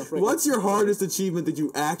up stuff right now. What's your hardest achievement that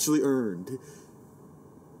you actually earned?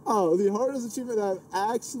 Oh, the hardest achievement that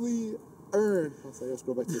I've actually earned. I'll say, let's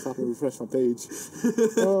go back to the top and refresh my page.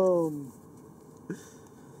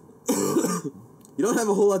 You don't have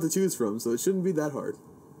a whole lot to choose from, so it shouldn't be that hard.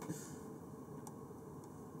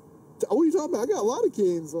 What are you talking about? I got a lot of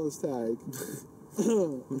games on this tag.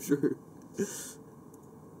 I'm sure.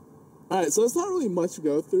 Alright, so it's not really much to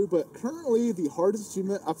go through, but currently the hardest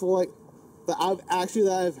achievement I feel like that I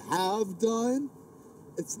have done,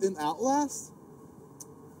 it's in Outlast.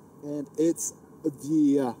 And it's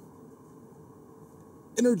the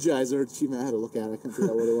Energizer achievement I had to look at. I couldn't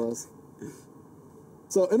figure out what it was.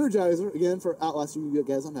 So Energizer, again, for Outlast, you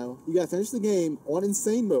guys don't know, you gotta finish the game on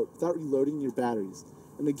insane mode without reloading your batteries.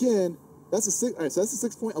 And again, that's a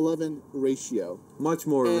 6.11 ratio. Much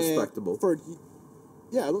more respectable. So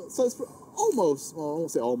it's almost, well, I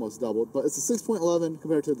won't say almost doubled, but it's a 6.11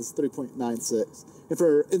 compared to this 3.96. And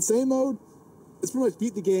for insane mode, it's pretty much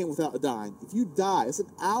beat the game without dying. If you die, it's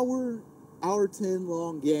an hour 10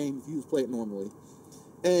 long game if you just play it normally.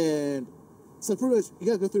 And so pretty much, you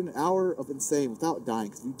gotta go through an hour of insane without dying,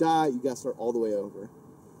 because if you die, you gotta start all the way over.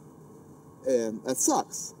 And that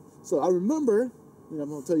sucks. So I remember, I'm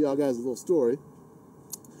gonna tell y'all guys a little story.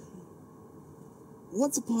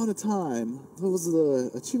 Once upon a time, there was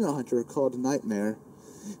an achievement hunter called Nightmare,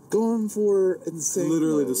 going for insane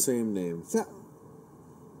Literally mode. the same name.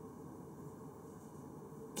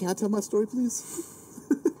 Can I tell my story, please?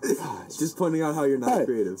 Just pointing out how you're not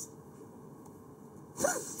creative.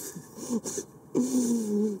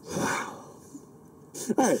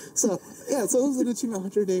 Alright, so there was an achievement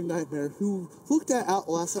hunter named Nightmare who looked at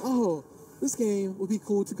Outlast and said, oh, this game would be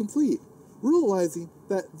cool to complete, realizing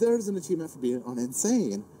that there's an achievement for being on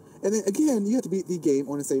Insane. And then again, you have to beat the game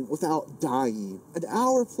on Insane without dying. An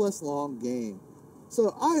hour plus long game.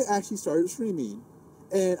 So I actually started streaming,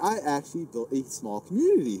 and I actually built a small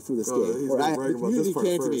community for this game. The community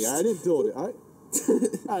came to me. I didn't build it.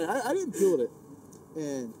 I didn't build it.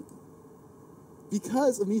 And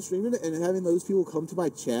because of me streaming it and having those people come to my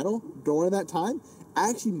channel during that time,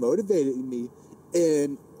 actually motivated me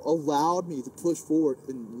and allowed me to push forward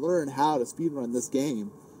and learn how to speedrun this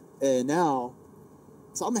game. And now,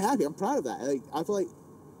 so I'm happy. I'm proud of that. I feel like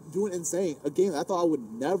doing Insane, a game that I thought I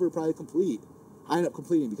would never probably complete, I ended up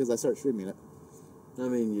completing because I started streaming it. I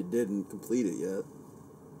mean, you didn't complete it yet.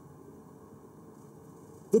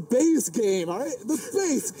 The base game, all right? The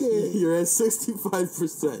base game. You're at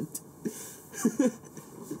 65%.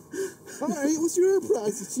 All right, what's your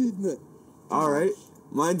prize achievement? All right,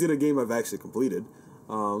 mine's in a game I've actually completed.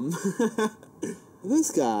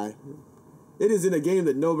 This guy. It is in a game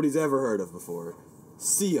that nobody's ever heard of before.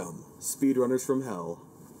 Siam, Speedrunners from Hell.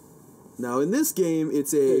 Now, in this game,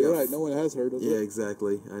 it's a... Yeah, you're right, no one has heard of it. Yeah,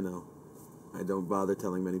 exactly, I know. I don't bother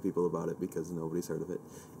telling many people about it because nobody's heard of it.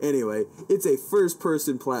 Anyway, it's a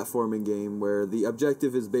first-person platforming game where the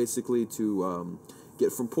objective is basically to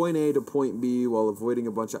get from point A to point B while avoiding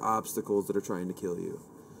a bunch of obstacles that are trying to kill you.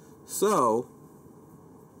 So,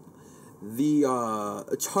 the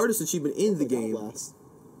hardest achievement in the game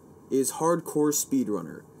is Hardcore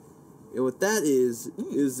Speedrunner. And what that is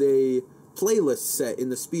a playlist set in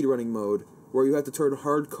the speedrunning mode where you have to turn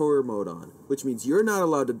hardcore mode on, which means you're not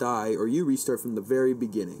allowed to die or you restart from the very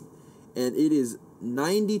beginning. And it is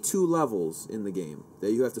 92 levels in the game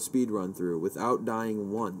that you have to speedrun through without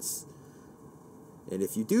dying once. And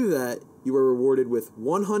if you do that, you are rewarded with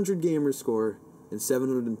 100 gamer score and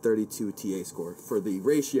 732 TA score for the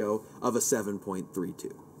ratio of a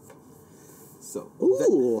 7.32. So,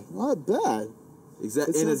 not bad.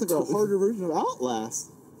 Exactly. It sounds like a harder version of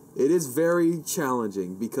Outlast. It is very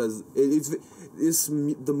challenging because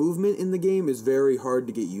the movement in the game is very hard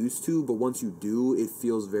to get used to, but once you do, it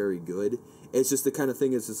feels very good. It's just the kind of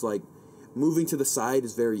thing, it's just like moving to the side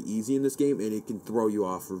is very easy in this game, and it can throw you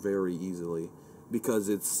off very easily. because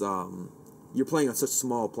it's you're playing on such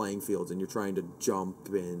small playing fields, and you're trying to jump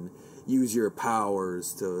and use your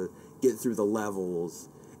powers to get through the levels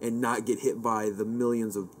and not get hit by the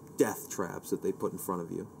millions of death traps that they put in front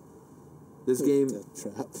of you. This game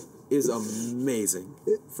is amazing,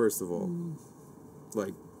 first of all.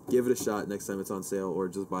 Like, give it a shot next time it's on sale, or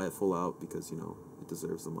just buy it full out because, you know, it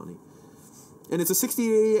deserves the money. And it's a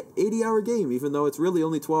 60, 80-hour game, even though it's really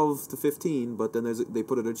only 12 to 15, but then they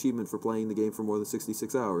put an achievement for playing the game for more than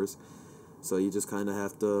 66 hours. So you just kind of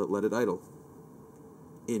have to let it idle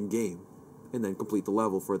in-game, and then complete the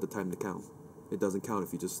level for the time to count. It doesn't count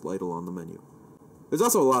if you just idle on the menu. There's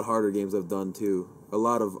also a lot harder games I've done, too. A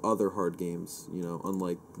lot of other hard games, you know,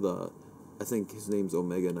 unlike I think his name's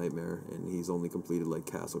Omega Nightmare, and he's only completed, like,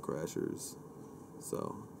 Castle Crashers.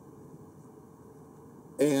 So.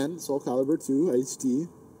 And Soul Calibur 2 HD.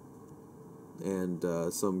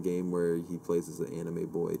 And some game where he plays as an anime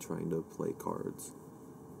boy trying to play cards.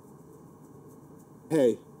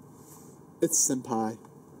 Hey, it's Senpai.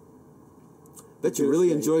 Bet you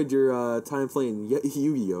really enjoyed your time playing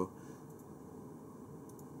Yu-Gi-Oh!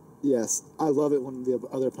 Yes, I love it when the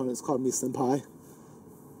other opponents call me Senpai.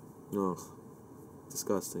 No,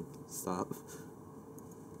 disgusting. Stop.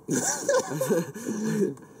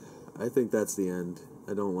 I think that's the end.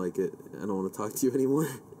 I don't like it. I don't want to talk to you anymore.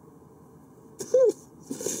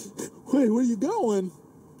 Wait, where are you going,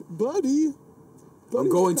 buddy? I'm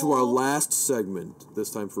going to our last segment,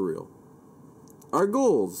 this time for real. Our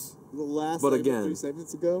goals. The last but segment again, 3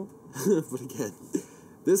 segments ago? But again,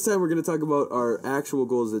 this time we're going to talk about our actual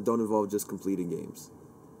goals that don't involve just completing games.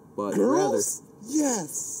 But Girls?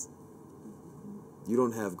 Yes! You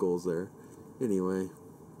don't have goals there. Anyway.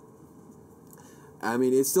 I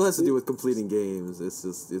mean, it still has to do with completing games. It's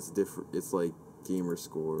just, it's different. It's like gamer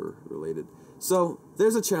score related. So,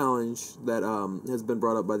 there's a challenge that has been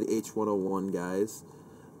brought up by the H101 guys,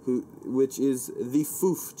 which is the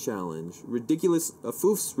FOOF Challenge.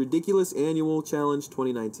 FOOF's Ridiculous Annual Challenge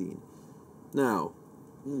 2019. Now,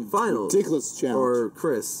 finals. Ridiculous challenge. Or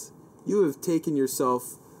Chris, you have taken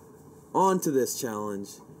yourself onto this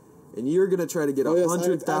challenge, and you're going to try to get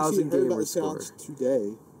 100,000 gamer score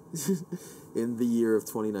today. In the year of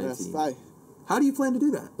 2019. Yes, how do you plan to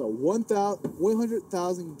do that? The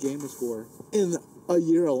 100,000 gamer score in a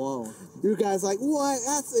year alone. You guys like, what?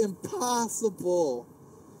 That's impossible.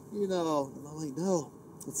 You know, and I'm like, no,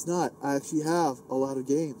 it's not. I actually have a lot of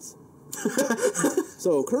games.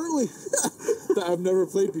 So currently, that I've never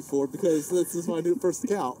played before because this is my new first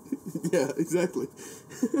account. Yeah, exactly.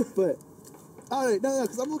 But, all right, no,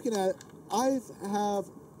 because I'm looking at it. I have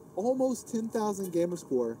almost 10,000 gamer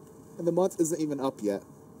score, and the month isn't even up yet.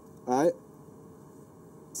 All right?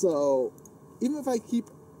 So, even if I keep,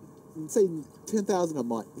 say, 10,000 a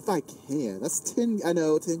month, if I can, that's 10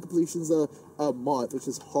 completions a month, which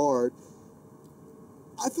is hard.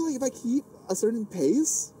 I feel like if I keep a certain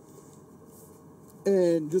pace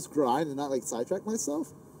and just grind and not, like, sidetrack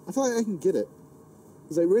myself, I feel like I can get it.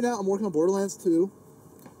 Because, like, right now, I'm working on Borderlands 2.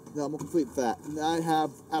 Now, I'm going to complete that. And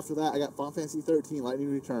after that, I got Final Fantasy 13, Lightning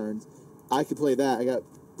Returns. I could play that. I got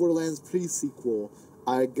Borderlands pre-sequel.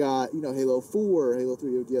 I got, Halo 4, Halo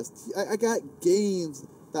 3 ODST. I got games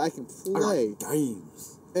that I can play. I got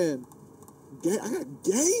games. And I got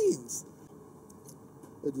games.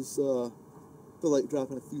 I just feel like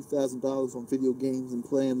dropping a few $1,000s on video games and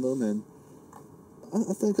playing them, and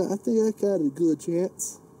I think I got a good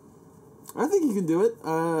chance. I think you can do it.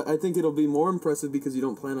 I think it'll be more impressive because you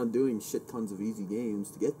don't plan on doing shit tons of easy games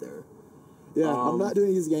to get there. Yeah, I'm not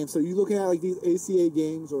doing these games. So you're looking at like these ACA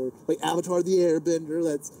games or like Avatar the Airbender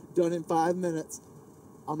that's done in 5 minutes.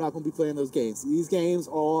 I'm not going to be playing those games. These games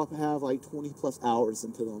all have like 20 plus hours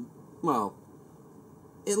into them. Well,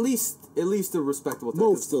 at least a respectable time.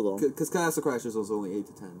 Most of them. Because Castle Crashers was only 8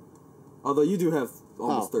 to 10. Although you do have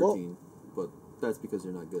almost 13, but that's because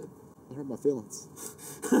you're not good. I hurt my feelings.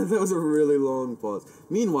 That was a really long pause.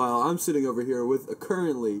 Meanwhile, I'm sitting over here with a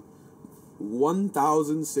currently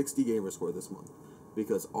 1,060 gamer score this month,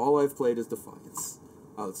 because all I've played is Defiance,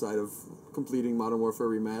 outside of completing Modern Warfare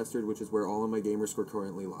Remastered, which is where all of my gamer score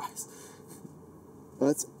currently lies.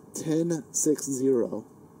 That's 1060.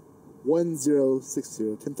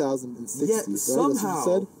 1060.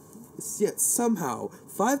 10,060. Yet somehow,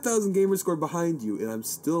 5,000 gamer score behind you, and I'm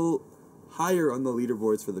still higher on the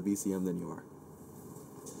leaderboards for the BCM than you are.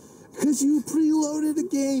 Because you preloaded a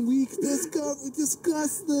game. We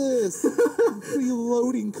discussed this.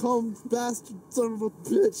 Preloading, bastard son of a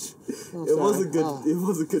bitch. It was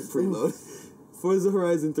a good preload. Forza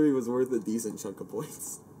Horizon 3 was worth a decent chunk of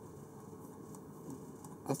points.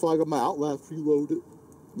 I thought I got my Outlast preloaded.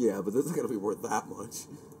 Yeah, but this is gonna be worth that much.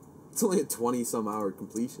 It's only a 20-some-hour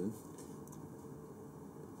completion.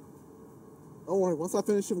 Don't worry, once I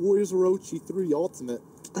finish Warriors Orochi 3 Ultimate,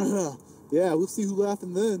 yeah, we'll see who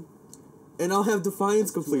laughing then. And I'll have Defiance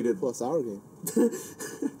completed. Plus hour game.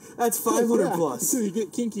 That's 500 yeah, plus. So you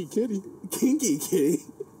get Kinky Kitty. Kinky Kitty?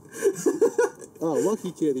 Oh,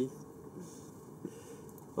 Lucky Kitty.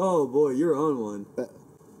 Oh boy, you're on one.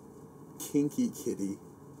 Kinky Kitty.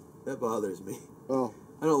 That bothers me. Oh.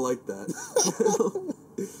 I don't like that.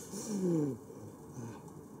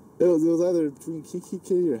 It was either between Kinky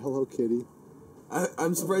Kitty or Hello Kitty.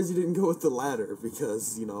 I'm surprised you didn't go with the latter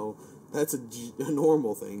because, that's a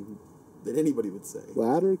normal thing that anybody would say.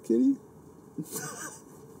 Ladder Kitty?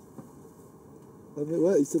 I mean,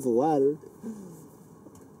 what? You said the ladder.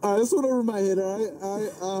 Alright, this went over my head,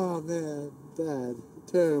 alright? Oh, man. Bad.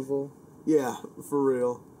 Terrible. Yeah, for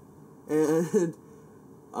real. And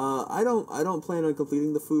I don't plan on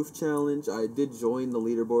completing the Foof challenge. I did join the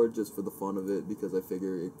leaderboard just for the fun of it because I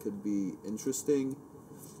figure it could be interesting.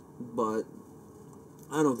 But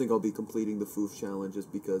I don't think I'll be completing the Foof challenge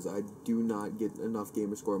just because I do not get enough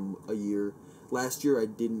gamer score a year. Last year I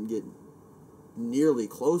didn't get nearly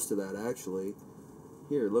close to that, actually.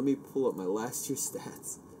 Here, let me pull up my last year's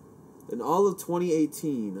stats. In all of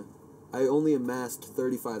 2018, I only amassed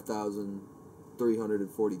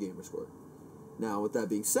 35,340 gamer score. Now, with that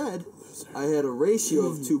being said, I had a ratio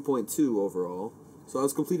of 2.2 overall, so I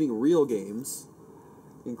was completing real games,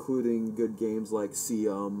 including good games like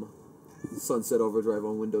Sunset Overdrive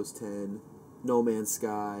on Windows 10, No Man's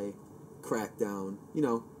Sky, Crackdown,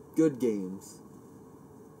 good games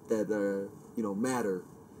that, matter.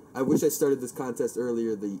 I wish I started this contest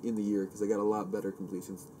earlier in the year, because I got a lot better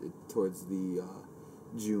completions towards the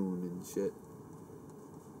June and shit.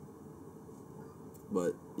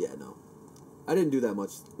 But, yeah, no. I didn't do that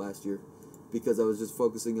much last year, because I was just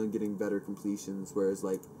focusing on getting better completions, whereas,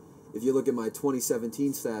 if you look at my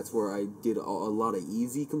 2017 stats where I did a lot of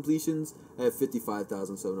easy completions, I have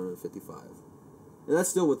 55,755. And that's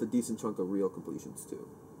still with a decent chunk of real completions, too.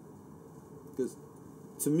 Because,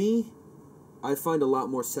 to me, I find a lot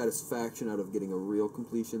more satisfaction out of getting a real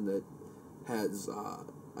completion that has,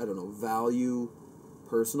 value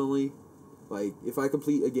personally. Like, if I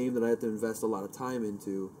complete a game that I have to invest a lot of time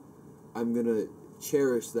into, I'm going to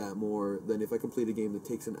cherish that more than if I complete a game that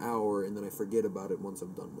takes an hour and then I forget about it once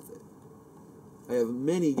I'm done with it. I have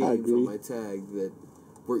many games on my tag that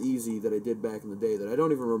were easy that I did back in the day that I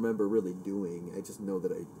don't even remember really doing. I just know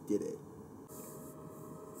that I did it.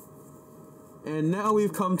 And now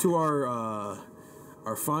we've come to our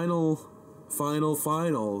final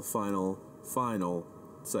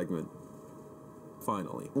segment.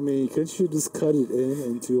 Finally. I mean, couldn't you just cut it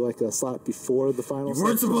into a slot before the final? You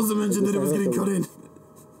weren't supposed to mention that it was getting cut in.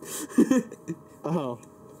 Oh.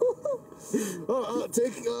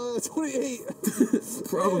 Take 28.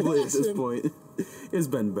 Probably at this point. It's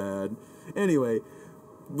been bad. Anyway,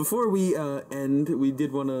 before we end, we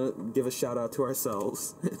did want to give a shout out to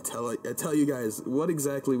ourselves. Tell you guys what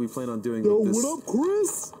exactly we plan on doing with this. What up,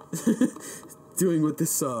 Chris? Doing with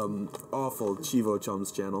this awful Chievo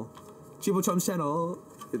Chums channel. Chievo Chums channel.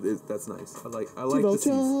 That's nice. I like Chievo the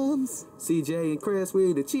Chums. CJ and Chris,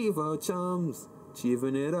 we the Chievo Chums.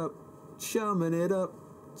 Chieving it up. Chumming it up.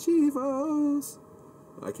 Chievos.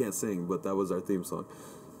 I can't sing, but that was our theme song.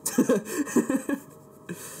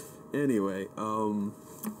 Anyway,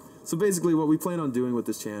 so basically what we plan on doing with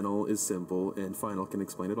this channel is simple, and Final can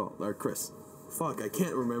explain it all. Or Chris. Fuck, I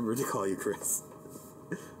can't remember to call you Chris.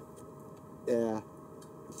 Yeah.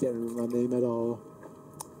 I can't remember my name at all.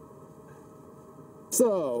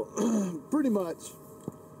 So, pretty much,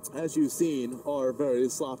 as you've seen, our very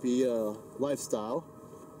sloppy lifestyle.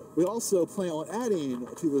 We also plan on adding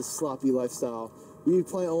to this sloppy lifestyle. We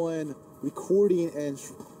plan on recording and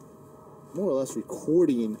more or less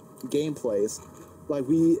recording gameplays. Like,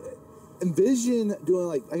 we envision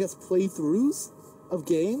doing, playthroughs of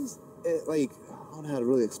games. I don't know how to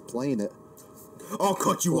really explain it. I'll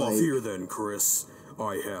cut you off here then, Chris.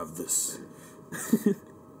 I have this.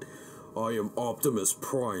 I am Optimus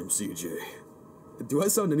Prime, CJ. Do I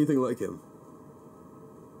sound anything like him?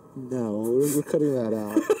 No, we're cutting that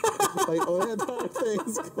out. The entire thing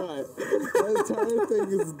is cut. The entire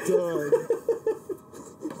thing is done.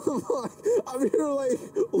 I'm here,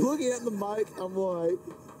 looking at the mic. I'm like,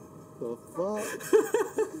 the fuck?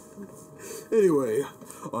 Anyway,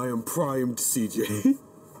 I am primed, CJ.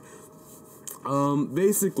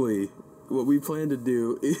 Basically, what we plan to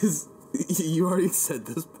do is... You already said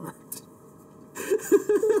this part.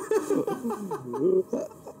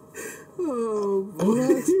 Oh, I don't know how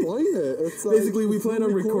to explain it. It's like, basically, we plan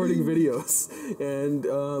on recording videos, and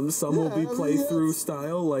some will be playthrough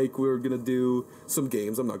style, like we're going to do some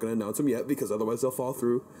games. I'm not going to announce them yet, because otherwise they'll fall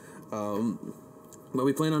through. But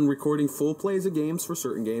we plan on recording full plays of games for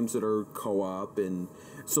certain games that are co-op and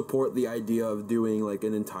support the idea of doing like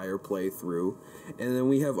an entire playthrough. And then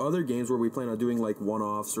we have other games where we plan on doing like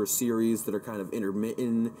one-offs or series that are kind of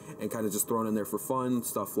intermittent and kind of just thrown in there for fun.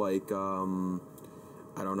 Stuff like,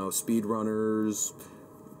 I don't know, speedrunners,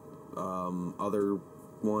 other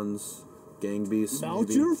ones, Gang Beasts.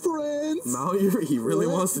 Mount your friends! He really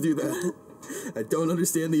wants to do that. I don't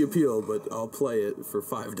understand the appeal, but I'll play it for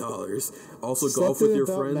 $5. Also, golf with your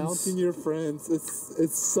friends. Mounting your friends.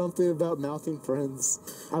 It's something about mounting friends.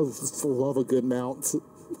 I just love a good mount.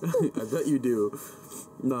 I bet you do.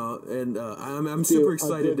 No, and I'm super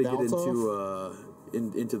excited to get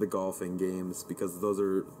into the golfing games, because those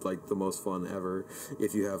are like the most fun ever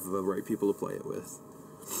if you have the right people to play it with.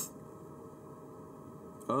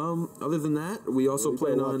 Other than that, we also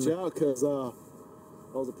plan on. Watch out, because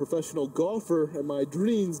I was a professional golfer in my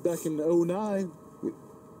dreams back in 2009.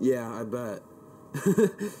 Yeah, I bet.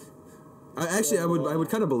 I would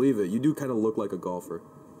kind of believe it. You do kind of look like a golfer.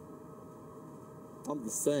 I'm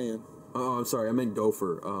just saying. Oh, I'm sorry. I meant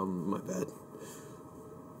gopher. My bad.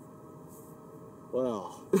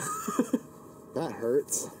 Well, that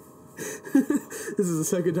hurts. This is the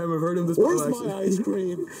second time I've heard of this. Where's my ice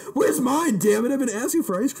cream? Where's mine? Damn it! I've been asking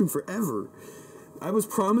for ice cream forever. I was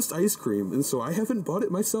promised ice cream, and so I haven't bought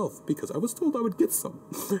it myself because I was told I would get some.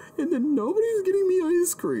 And then nobody's getting me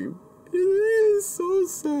ice cream. It is so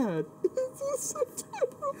sad. It's so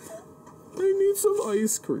terrible. I need some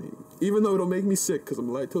ice cream. Even though it'll make me sick because I'm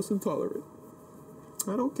lactose intolerant.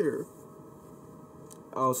 I don't care.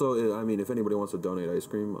 Also, I mean, if anybody wants to donate ice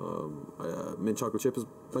cream, mint chocolate chip is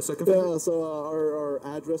my second favorite. Yeah, so our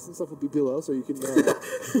address and stuff will be below, so you can...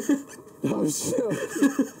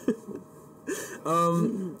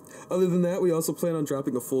 Other than that, we also plan on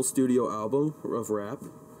dropping a full studio album of rap,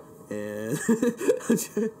 and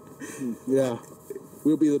yeah,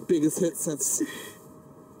 we'll be the biggest hit since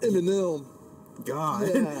Eminem. God,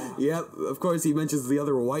 yeah. Yep. Of course, he mentions the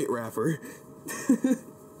other white rapper.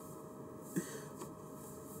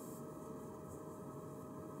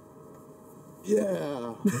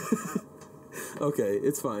 Yeah. Okay,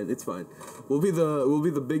 it's fine. It's fine. We'll be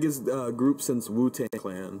the biggest group since Wu-Tang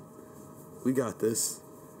Clan. We got this.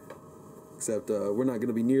 Except we're not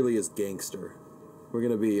gonna be nearly as gangster. We're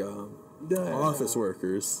gonna be office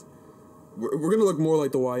workers. We're gonna look more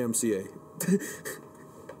like the YMCA.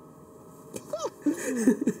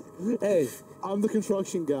 Hey, I'm the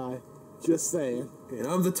construction guy. Just saying. And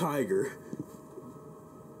I'm the tiger.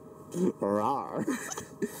 Rawr.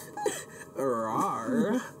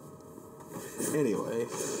 Rawr. Anyway,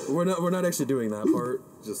 we're not actually doing that part,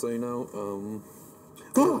 just so you know.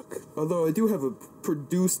 Fuck. Although I do have a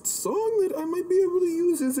produced song that I might be able to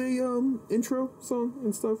use as a intro song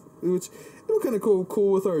and stuff, which it'll kind of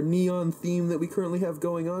cool with our neon theme that we currently have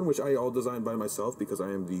going on, which I all designed by myself because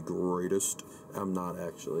I am the greatest. I'm not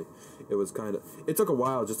actually. It took a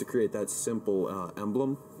while just to create that simple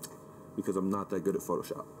emblem because I'm not that good at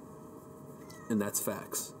Photoshop, and that's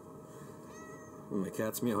facts. My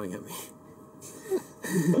cat's meowing at me.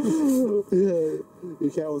 Yeah,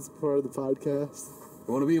 your cat was part of the podcast.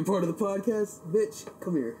 You want to be a part of the podcast? Bitch,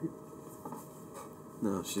 come here.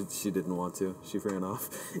 No, she didn't want to. She ran off.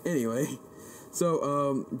 Anyway,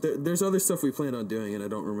 so there's other stuff we plan on doing, and I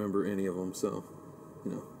don't remember any of them, so,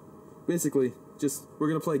 basically, we're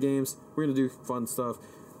going to play games, we're going to do fun stuff.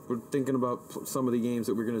 We're thinking about some of the games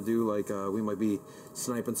that we're going to do, like, we might be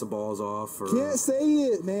sniping some balls off, or... Can't say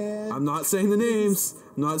it, man. I'm not saying the names.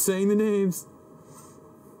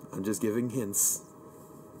 I'm just giving hints.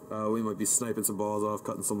 We might be sniping some balls off,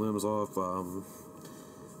 cutting some limbs off,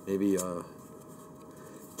 maybe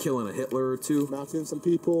killing a Hitler or two. Mounting some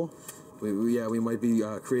people. We might be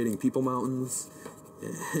creating people mountains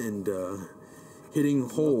and hitting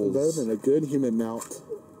holes. Better than a good human mount.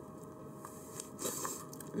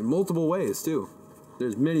 In multiple ways, too.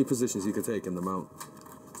 There's many positions you can take in the mount.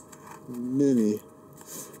 Many.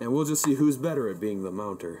 And we'll just see who's better at being the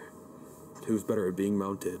mounter. Who's better at being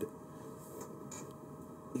mounted.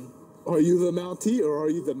 Are you the Mountie or are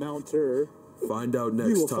you the Mounter? Find out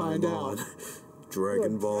next time on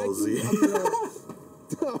Dragon Ball Z.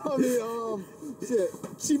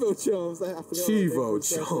 Chievo Chums. Chievo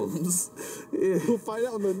Chums. Yeah. We'll find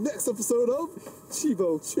out in the next episode of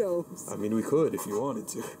Chievo Chums. I mean, we could if you wanted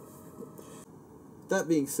to. That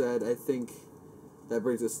being said, I think that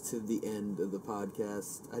brings us to the end of the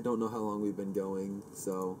podcast. I don't know how long we've been going,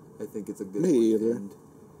 so I think it's a good Me either. end.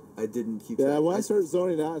 I didn't keep. Yeah, when I start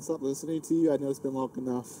zoning out and stop listening to you, I know it's been long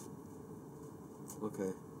enough.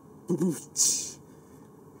 Okay.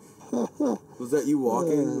 Was that you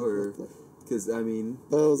walking, or? Because I mean.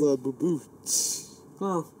 That was a boo-boo.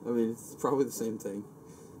 Well, I mean, it's probably the same thing.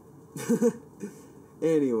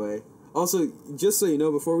 Anyway, also, just so you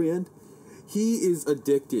know, before we end, he is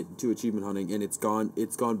addicted to achievement hunting, and it's gone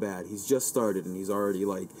bad. He's just started, and he's already,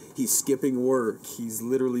 like, he's skipping work. He's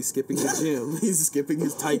literally skipping the gym. He's skipping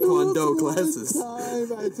his taekwondo classes.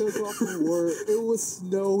 Time I took off from work, it was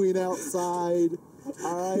snowing outside.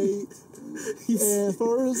 Alright? And as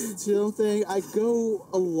far as the gym thing, I go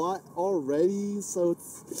a lot already, so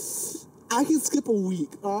I can skip a week,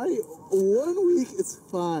 alright? 1 week is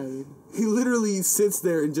fine. He literally sits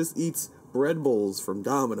there and just eats bread bowls from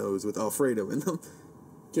Domino's with Alfredo in them.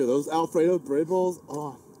 Dude, those Alfredo bread bowls,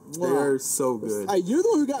 they're so good. You're the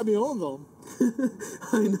one who got me on them.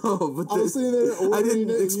 I know, but I was sitting there ordering I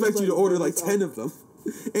didn't expect you to order like 10 of them.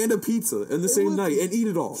 And a pizza in the same night and eat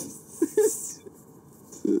it all.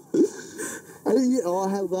 I didn't eat it all,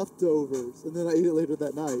 I had leftovers, and then I ate it later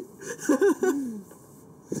that night.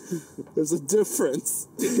 There's a difference.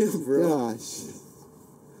 Damn, bro. Gosh.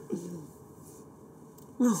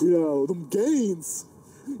 You know, them gains.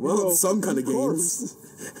 Well, some kind of gains.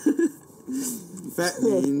 Fat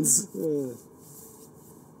gains.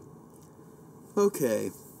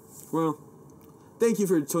 Okay. Well, thank you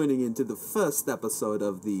for tuning in to the first episode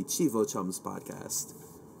of the Chievo Chums podcast.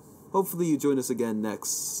 Hopefully you join us again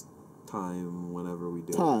next time, whenever we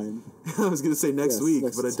do. Time. I was going to say next week,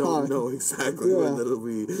 but I don't know exactly when that'll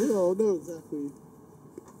be. We don't know exactly.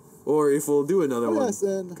 Or if we'll do another one. Yes,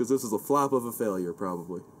 because this is a flop of a failure,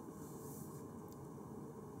 probably.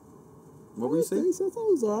 What were you saying? I thought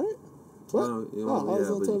it was alright. What? I was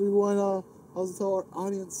going to tell everyone, I was going to tell our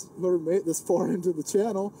audience, whoever made it this far into the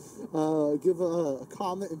channel, give a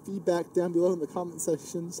comment and feedback down below in the comment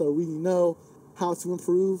section so we know how to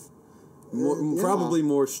improve. Probably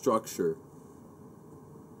more structure.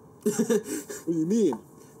 What do you mean?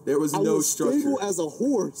 There was no structure. Stable as a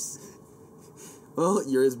horse. Well,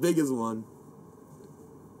 you're as big as one.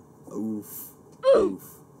 Oof.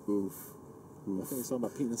 Oof. Oof. I think you're talking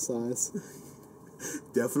about penis size.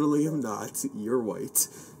 Definitely am not. You're white.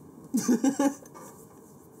 What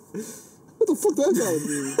the fuck that guy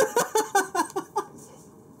mean?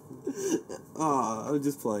 I'm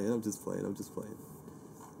just playing.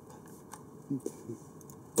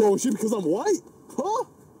 Oh shit, because I'm white? Huh?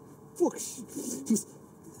 Fuck. Just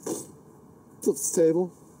flip this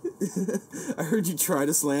table. I heard you try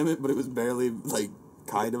to slam it, but it was barely, like,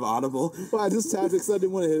 kind of audible. Well, I just tapped it because I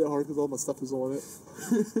didn't want to hit it hard because all my stuff was on it.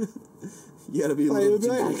 You gotta be a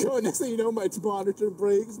little... I go, next thing you know, my monitor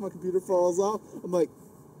breaks, my computer falls off. I'm like...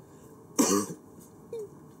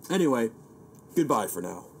 Anyway, goodbye for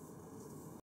now.